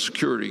even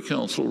Security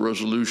Council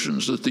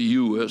resolutions that the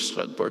U.S.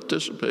 had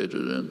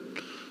participated in.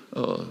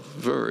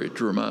 Very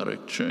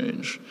dramatic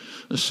change.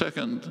 The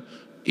second,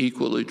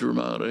 equally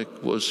dramatic,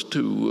 was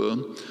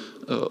to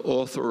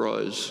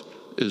authorize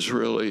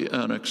Israeli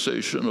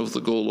annexation of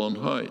the Golan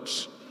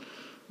Heights.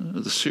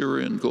 The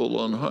Syrian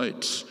Golan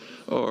Heights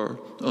are,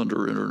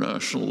 under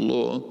international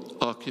law,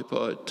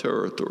 occupied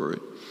territory.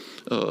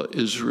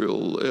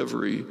 Israel,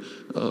 every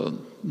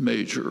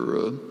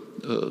major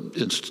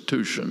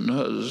institution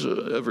has,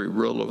 every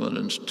relevant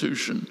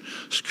institution,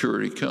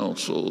 Security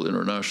Council,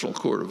 International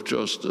Court of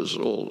Justice,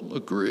 all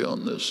agree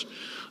on this.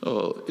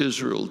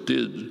 Israel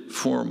did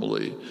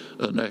formally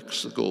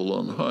annex the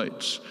Golan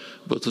Heights,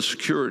 but the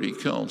Security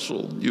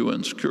Council,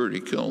 UN Security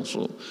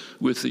Council,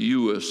 with the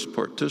U.S.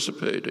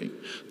 participating,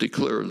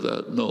 declared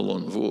that null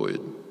and void.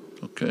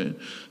 Okay,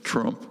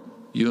 Trump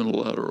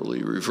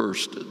unilaterally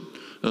reversed it.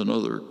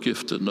 Another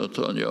gift to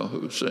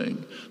Netanyahu,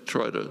 saying,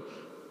 try to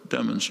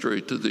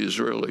demonstrate to the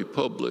Israeli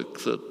public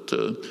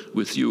that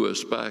with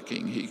U.S.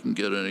 backing, he can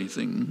get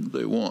anything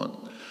they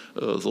want.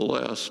 The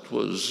last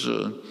was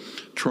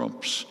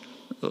Trump's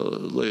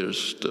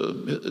latest,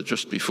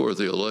 just before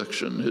the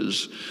election,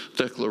 his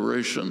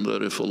declaration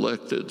that if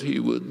elected, he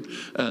would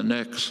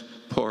annex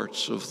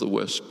parts of the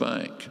West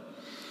Bank.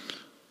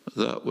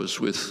 That was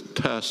with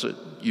tacit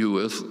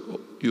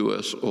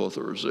U.S.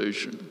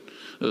 authorization.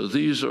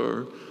 These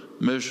are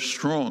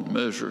strong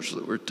measures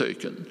that were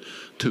taken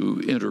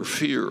to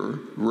interfere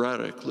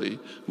radically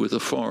with a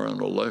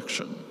foreign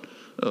election.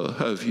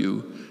 Have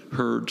you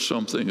heard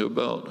something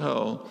about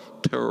how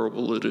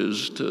terrible it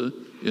is to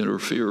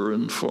interfere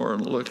in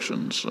foreign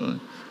elections? I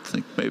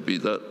think maybe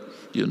that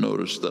you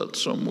noticed that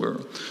somewhere.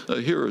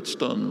 Here it's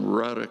done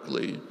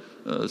radically.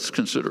 It's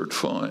considered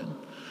fine.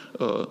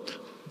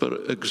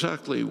 But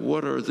exactly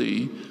what are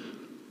the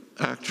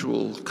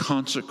actual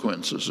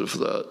consequences of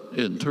that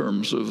in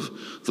terms of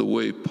the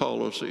way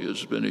policy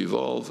has been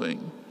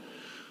evolving?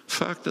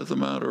 Fact of the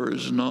matter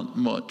is not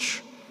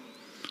much.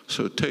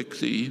 So take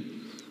the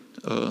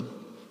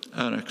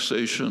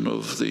annexation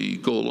of the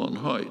Golan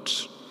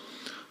Heights.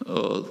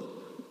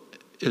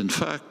 In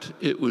fact,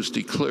 it was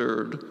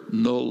declared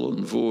null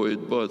and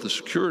void by the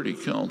Security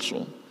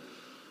Council.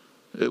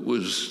 It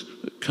was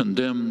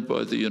condemned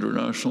by the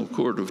International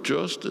Court of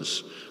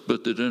Justice,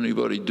 but did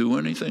anybody do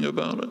anything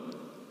about it?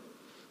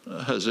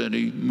 Has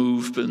any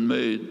move been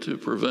made to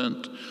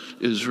prevent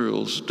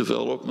Israel's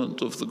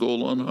development of the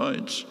Golan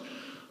Heights,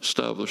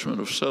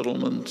 establishment of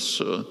settlements,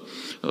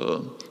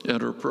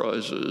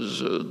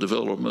 enterprises,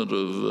 development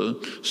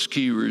of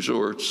ski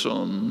resorts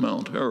on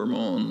Mount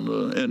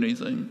Hermon,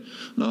 anything?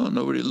 No,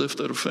 nobody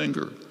lifted a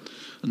finger.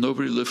 And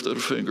nobody lifted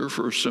a finger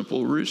for a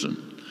simple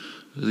reason.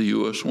 The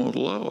U.S. won't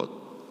allow it.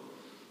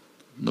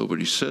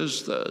 Nobody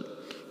says that,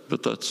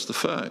 but that's the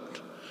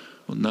fact.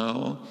 Well,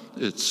 now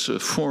it's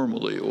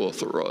formally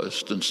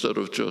authorized instead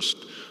of just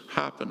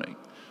happening.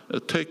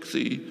 Take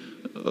the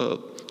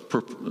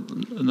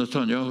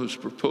Netanyahu's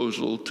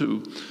proposal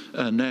to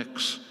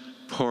annex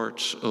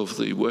parts of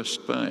the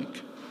West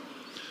Bank.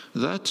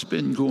 That's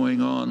been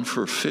going on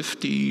for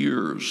 50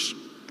 years,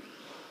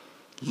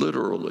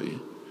 literally.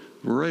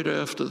 Right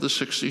after the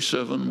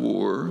 '67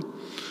 war,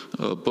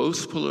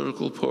 both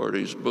political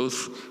parties,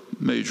 both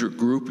major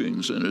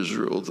groupings in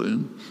Israel,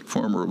 the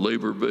former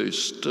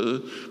labor-based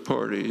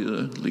party,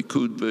 the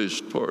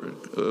Likud-based party,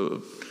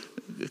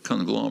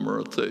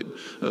 conglomerate, they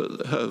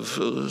have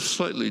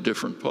slightly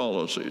different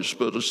policies,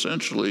 but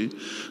essentially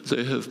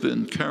they have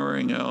been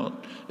carrying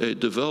out a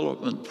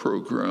development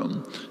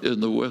program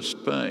in the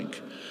West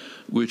Bank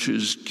which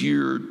is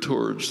geared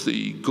towards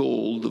the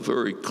goal, the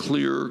very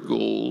clear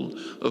goal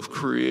of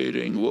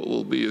creating what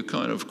will be a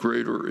kind of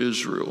greater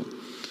Israel,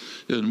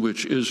 in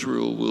which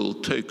Israel will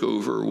take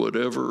over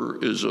whatever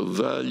is of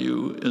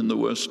value in the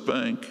West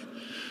Bank,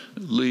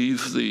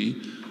 leave the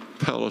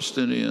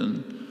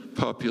Palestinian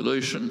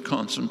population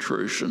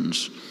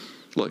concentrations,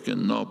 like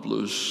in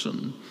Nablus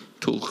and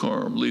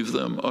Tulkarm, leave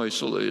them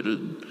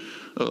isolated.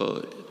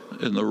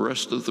 In the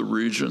rest of the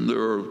region,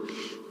 there are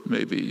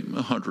maybe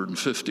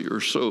 150 or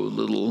so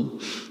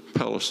little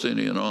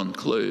Palestinian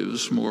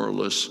enclaves, more or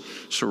less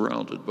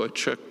surrounded by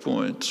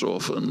checkpoints,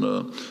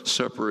 often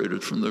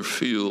separated from their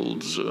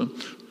fields,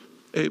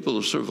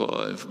 able to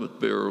survive,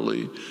 but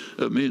barely.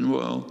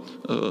 Meanwhile,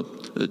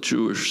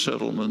 Jewish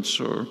settlements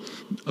are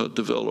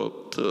developed.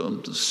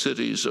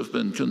 Cities have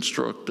been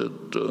constructed.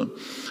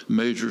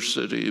 Major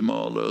city,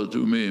 Ma'ale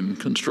Adumim,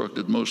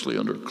 constructed mostly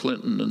under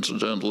Clinton,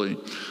 incidentally,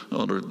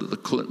 under the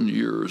Clinton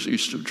years,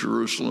 east of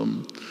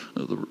Jerusalem.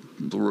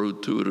 The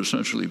road to it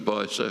essentially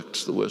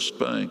bisects the West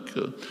Bank.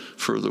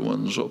 Further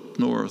ones up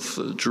north.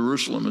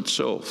 Jerusalem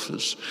itself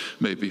is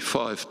maybe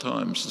 5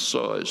 times the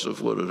size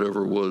of what it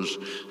ever was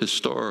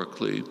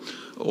historically.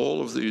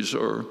 All of these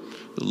are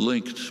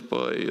linked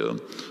by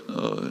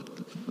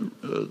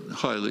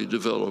highly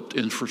developed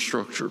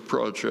infrastructure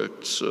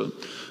projects.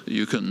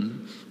 You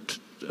can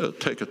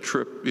take a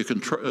trip. You can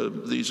try.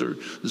 This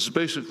is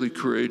basically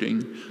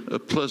creating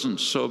pleasant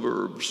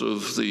suburbs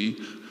of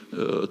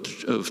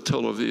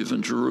Tel Aviv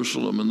and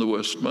Jerusalem in the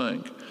West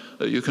Bank.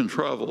 You can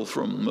travel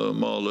from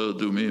Ma'ale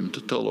Adumim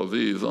to Tel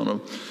Aviv on a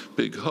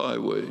big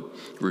highway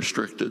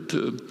restricted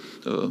to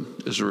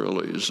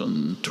Israelis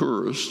and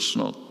tourists,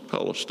 not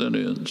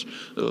Palestinians,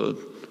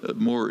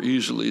 more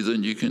easily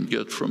than you can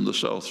get from the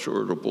South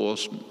Shore to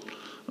Boston,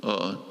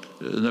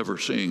 never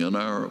seeing an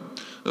Arab.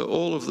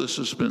 All of this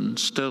has been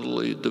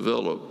steadily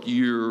developed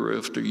year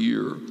after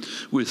year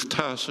with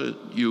tacit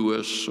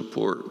U.S.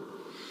 support.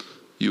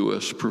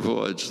 U.S.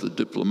 provides the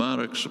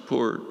diplomatic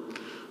support,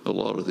 a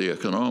lot of the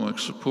economic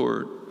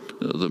support,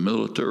 the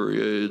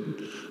military aid.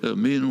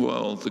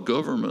 Meanwhile, the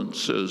government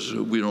says,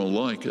 we don't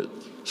like it,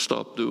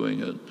 stop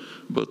doing it,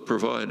 but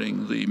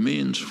providing the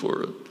means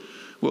for it.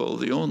 Well,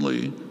 the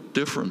only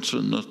difference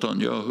in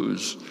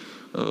Netanyahu's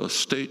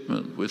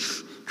statement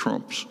with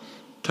Trump's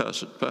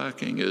tacit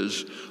backing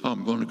is,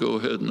 I'm going to go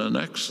ahead and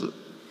annex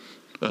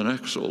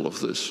all of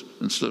this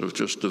instead of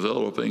just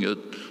developing it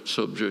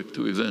subject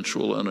to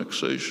eventual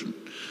annexation.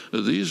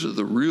 These are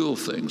the real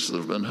things that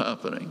have been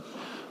happening.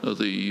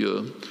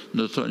 The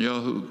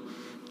Netanyahu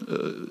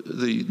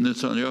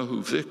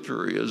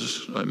victory,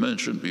 as I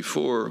mentioned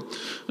before,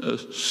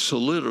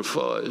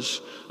 solidifies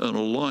an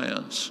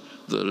alliance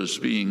that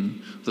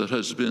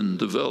has been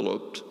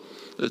developed.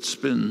 It's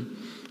been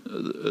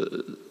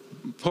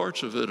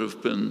parts of it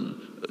have been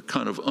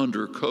kind of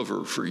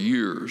undercover for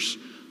years,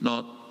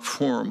 not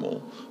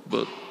formal,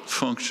 but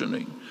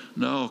functioning.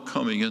 Now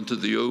coming into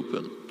the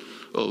open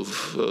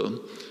of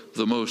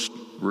the most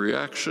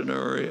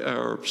reactionary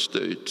Arab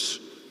states,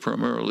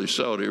 primarily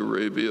Saudi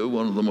Arabia,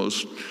 one of the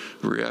most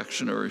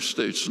reactionary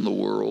states in the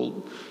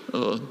world,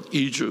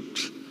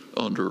 Egypt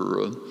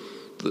under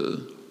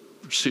the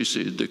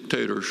Sisi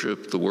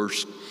dictatorship, the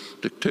worst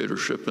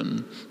dictatorship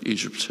in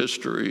Egypt's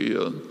history,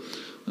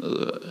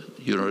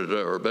 United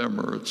Arab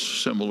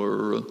Emirates,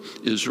 similar,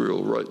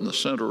 Israel right in the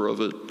center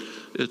of it.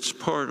 It's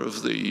part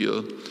of the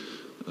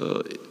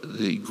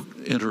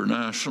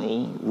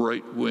international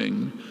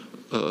right-wing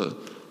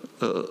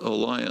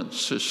alliance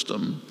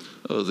system,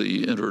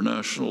 the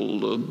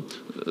international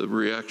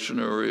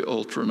reactionary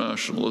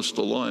ultranationalist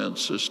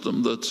alliance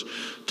system that's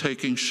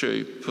taking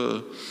shape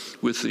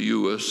with the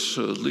U.S.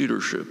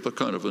 leadership, a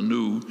kind of a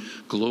new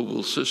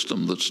global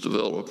system that's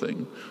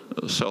developing.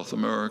 South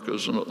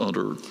America's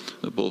under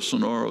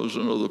Bolsonaro's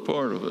another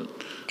part of it.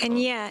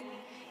 And yet,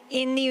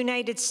 in the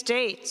United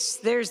States,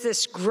 there's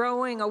this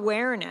growing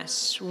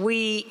awareness.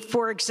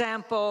 For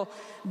example,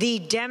 the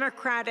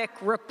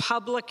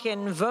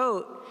Democratic-Republican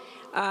vote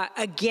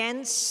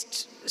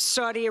against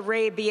Saudi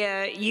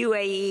Arabia,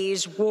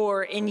 UAE's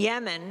war in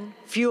Yemen,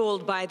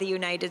 fueled by the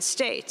United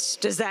States.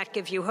 Does that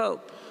give you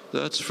hope?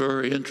 That's a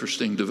very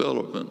interesting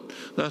development.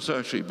 That's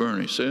actually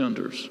Bernie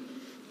Sanders.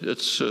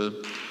 It's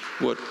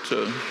what,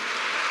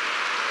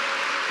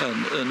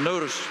 and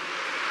notice,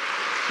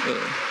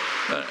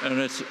 and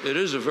it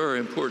is a very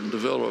important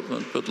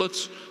development, but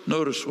let's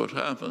notice what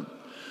happened.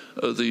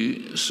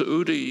 The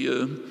Saudi,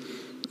 the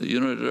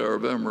United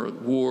Arab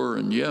Emirates war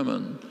in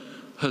Yemen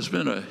has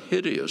been a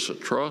hideous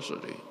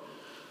atrocity.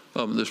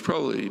 There's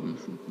probably,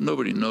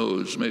 nobody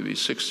knows, maybe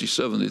 60,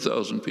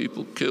 70,000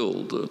 people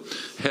killed,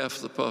 half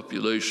the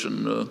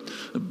population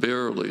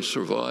barely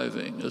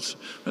surviving.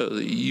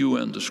 The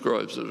UN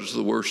describes it as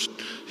the worst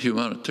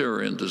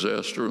humanitarian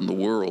disaster in the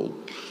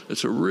world.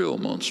 It's a real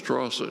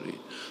monstrosity.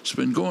 It's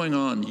been going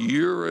on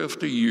year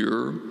after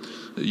year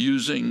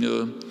using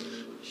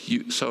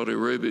Saudi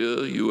Arabia,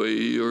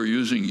 UAE, or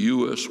using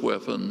US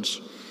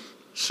weapons,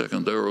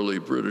 secondarily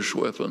British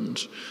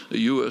weapons,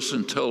 US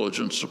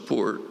intelligence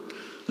support,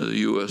 the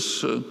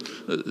U.S.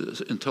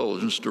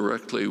 intelligence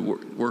directly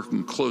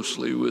working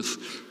closely with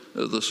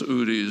the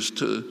Saudis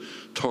to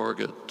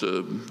target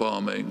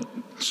bombing,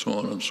 so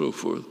on and so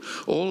forth.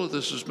 All of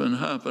this has been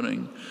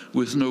happening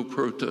with no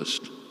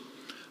protest.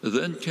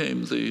 Then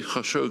came the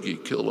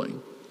Khashoggi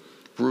killing,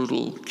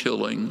 brutal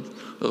killing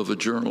of a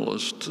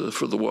journalist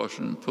for the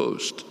Washington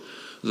Post.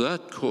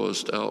 That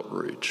caused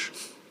outrage,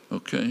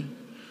 okay?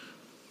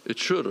 It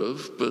should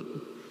have, but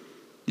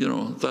you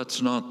know,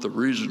 that's not the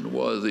reason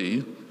why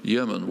the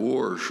Yemen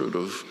war should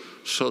have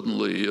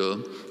suddenly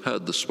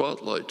had the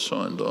spotlight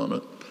shined on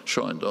it,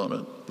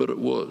 but it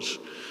was.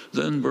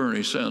 Then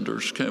Bernie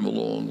Sanders came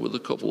along with a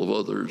couple of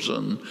others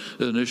and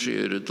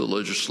initiated the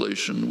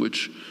legislation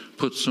which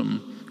put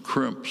some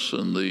crimps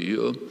in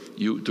the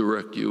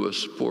direct U.S.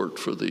 support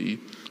for the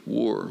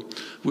war,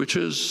 which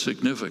is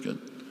significant,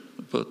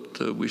 but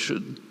we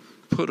should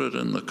put it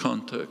in the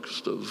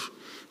context of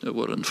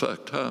what in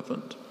fact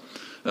happened.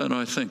 And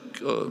I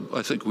think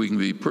we can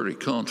be pretty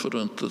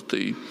confident that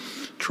the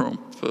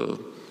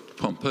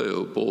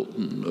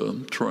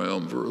Trump-Pompeo-Bolton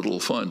triumvirate will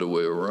find a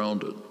way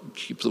around it,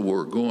 keep the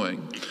war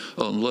going,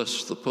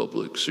 unless the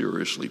public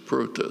seriously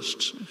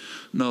protests.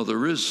 Now,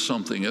 there is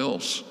something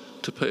else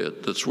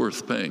that's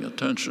worth paying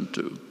attention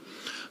to.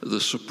 The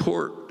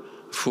support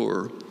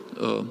for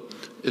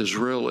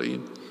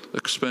Israeli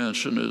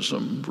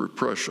expansionism,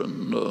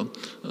 repression,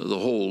 the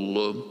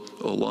whole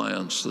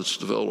alliance that's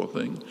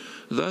developing,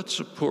 that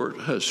support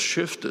has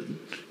shifted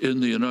in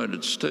the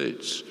United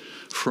States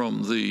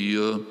from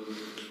the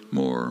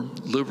more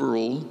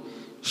liberal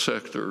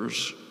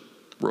sectors,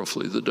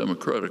 roughly the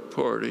Democratic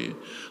Party,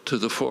 to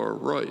the far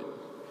right.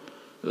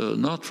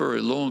 Not very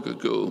long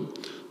ago,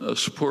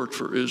 support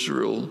for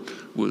Israel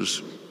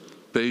was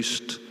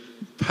based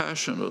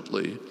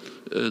passionately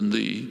in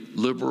the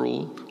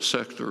liberal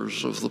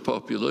sectors of the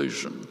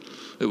population.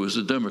 It was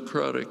a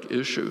democratic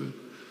issue.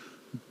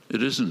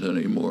 It isn't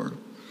anymore.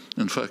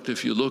 In fact,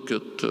 if you look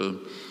at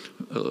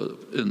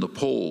in the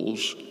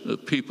polls,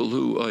 people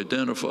who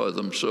identify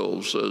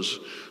themselves as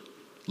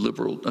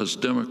liberal, as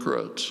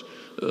Democrats,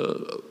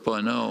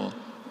 by now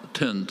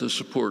tend to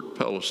support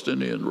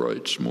Palestinian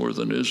rights more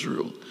than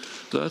Israel.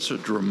 That's a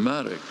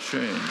dramatic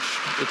change.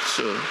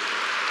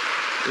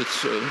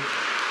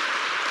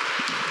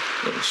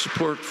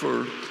 Support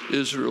for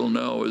Israel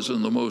now is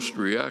in the most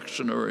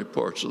reactionary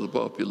parts of the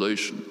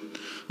population.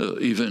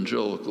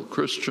 Evangelical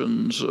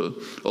Christians,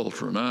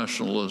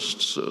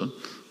 ultranationalists,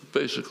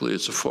 basically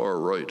it's a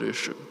far-right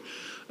issue.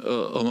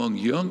 Among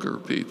younger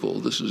people,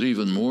 this is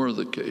even more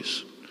the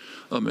case.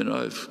 I mean,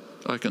 I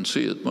can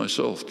see it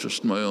myself,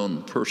 just my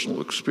own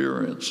personal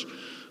experience.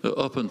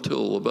 Up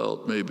until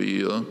about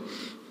maybe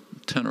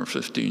 10 or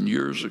 15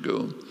 years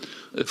ago,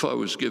 if I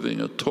was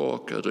giving a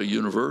talk at a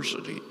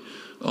university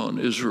on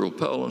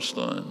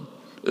Israel-Palestine,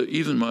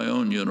 even my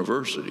own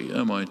university,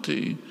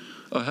 MIT,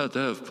 I had to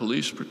have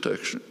police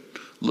protection,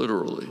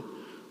 literally.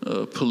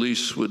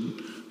 Police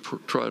would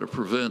try to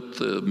prevent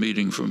the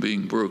meeting from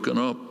being broken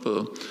up.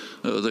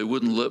 They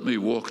wouldn't let me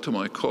walk to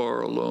my car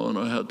alone.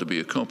 I had to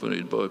be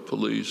accompanied by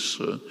police.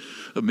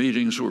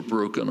 Meetings were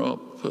broken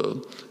up.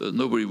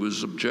 Nobody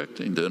was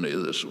objecting to any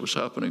of this. It was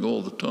happening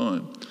all the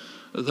time.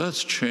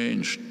 That's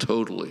changed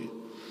totally,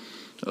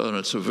 and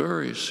it's a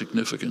very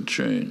significant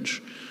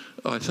change.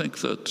 I think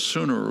that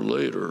sooner or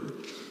later,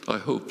 I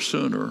hope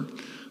sooner,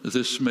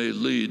 this may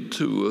lead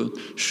to a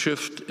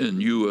shift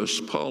in U.S.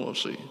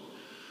 policy.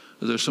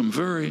 There's some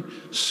very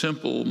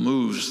simple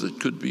moves that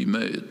could be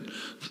made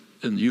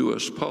in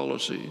U.S.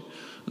 policy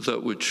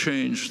that would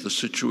change the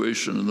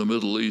situation in the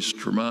Middle East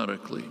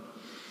dramatically.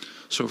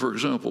 So, for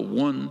example,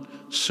 one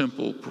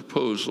simple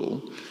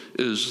proposal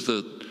is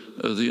that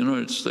the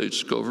United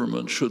States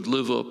government should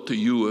live up to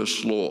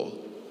U.S. law.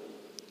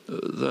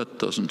 That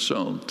doesn't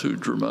sound too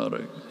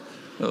dramatic.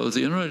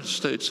 The United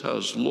States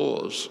has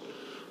laws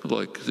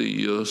like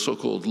the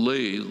so-called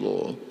Ley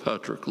Law,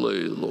 Patrick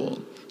Ley Law,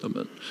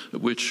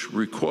 which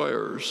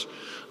requires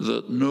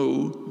that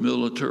no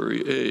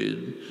military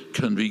aid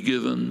can be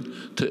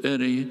given to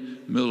any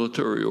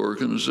military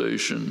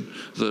organization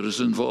that is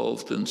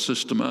involved in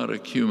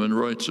systematic human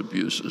rights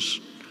abuses.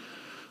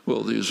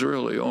 Well, the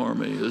Israeli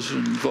army is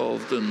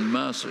involved in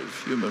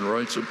massive human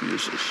rights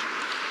abuses.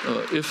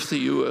 If the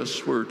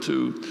U.S. were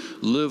to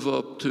live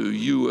up to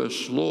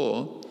U.S.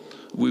 law,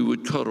 we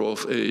would cut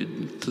off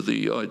aid to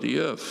the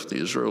IDF, the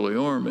Israeli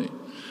army.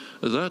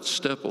 That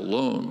step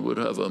alone would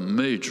have a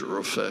major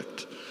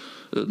effect,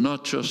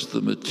 not just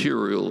the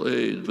material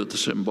aid, but the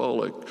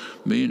symbolic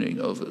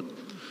meaning of it.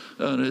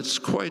 And it's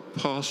quite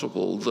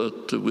possible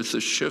that with the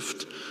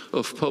shift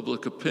of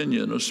public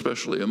opinion,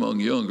 especially among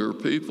younger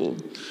people,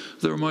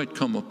 there might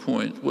come a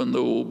point when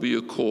there will be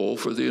a call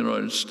for the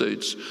United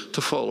States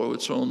to follow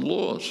its own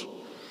laws.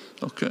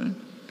 Okay?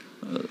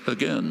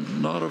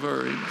 Again, not a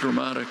very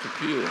dramatic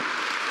appeal.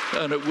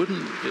 And it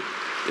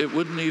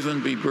wouldn't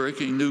even be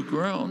breaking new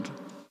ground.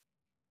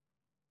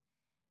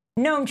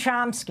 Noam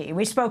Chomsky.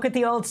 We spoke at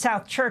the Old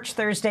South Church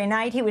Thursday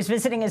night. He was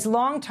visiting his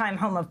longtime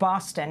home of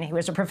Boston. He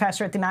was a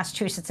professor at the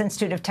Massachusetts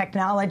Institute of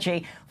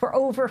Technology for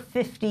over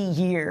 50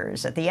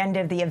 years. At the end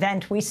of the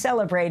event, we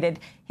celebrated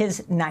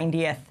his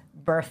 90th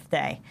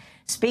birthday.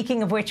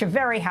 Speaking of which, a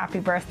very happy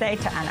birthday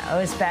to Anna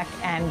Osbeck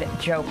and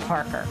Joe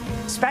Parker.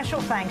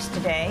 Special thanks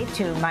today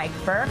to Mike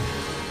Burke,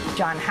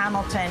 John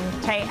Hamilton,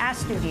 Tay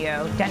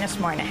Astudio, Dennis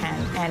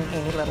Moynihan, and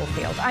Amy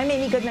Littlefield. I'm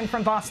Amy Goodman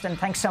from Boston.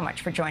 Thanks so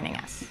much for joining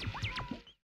us.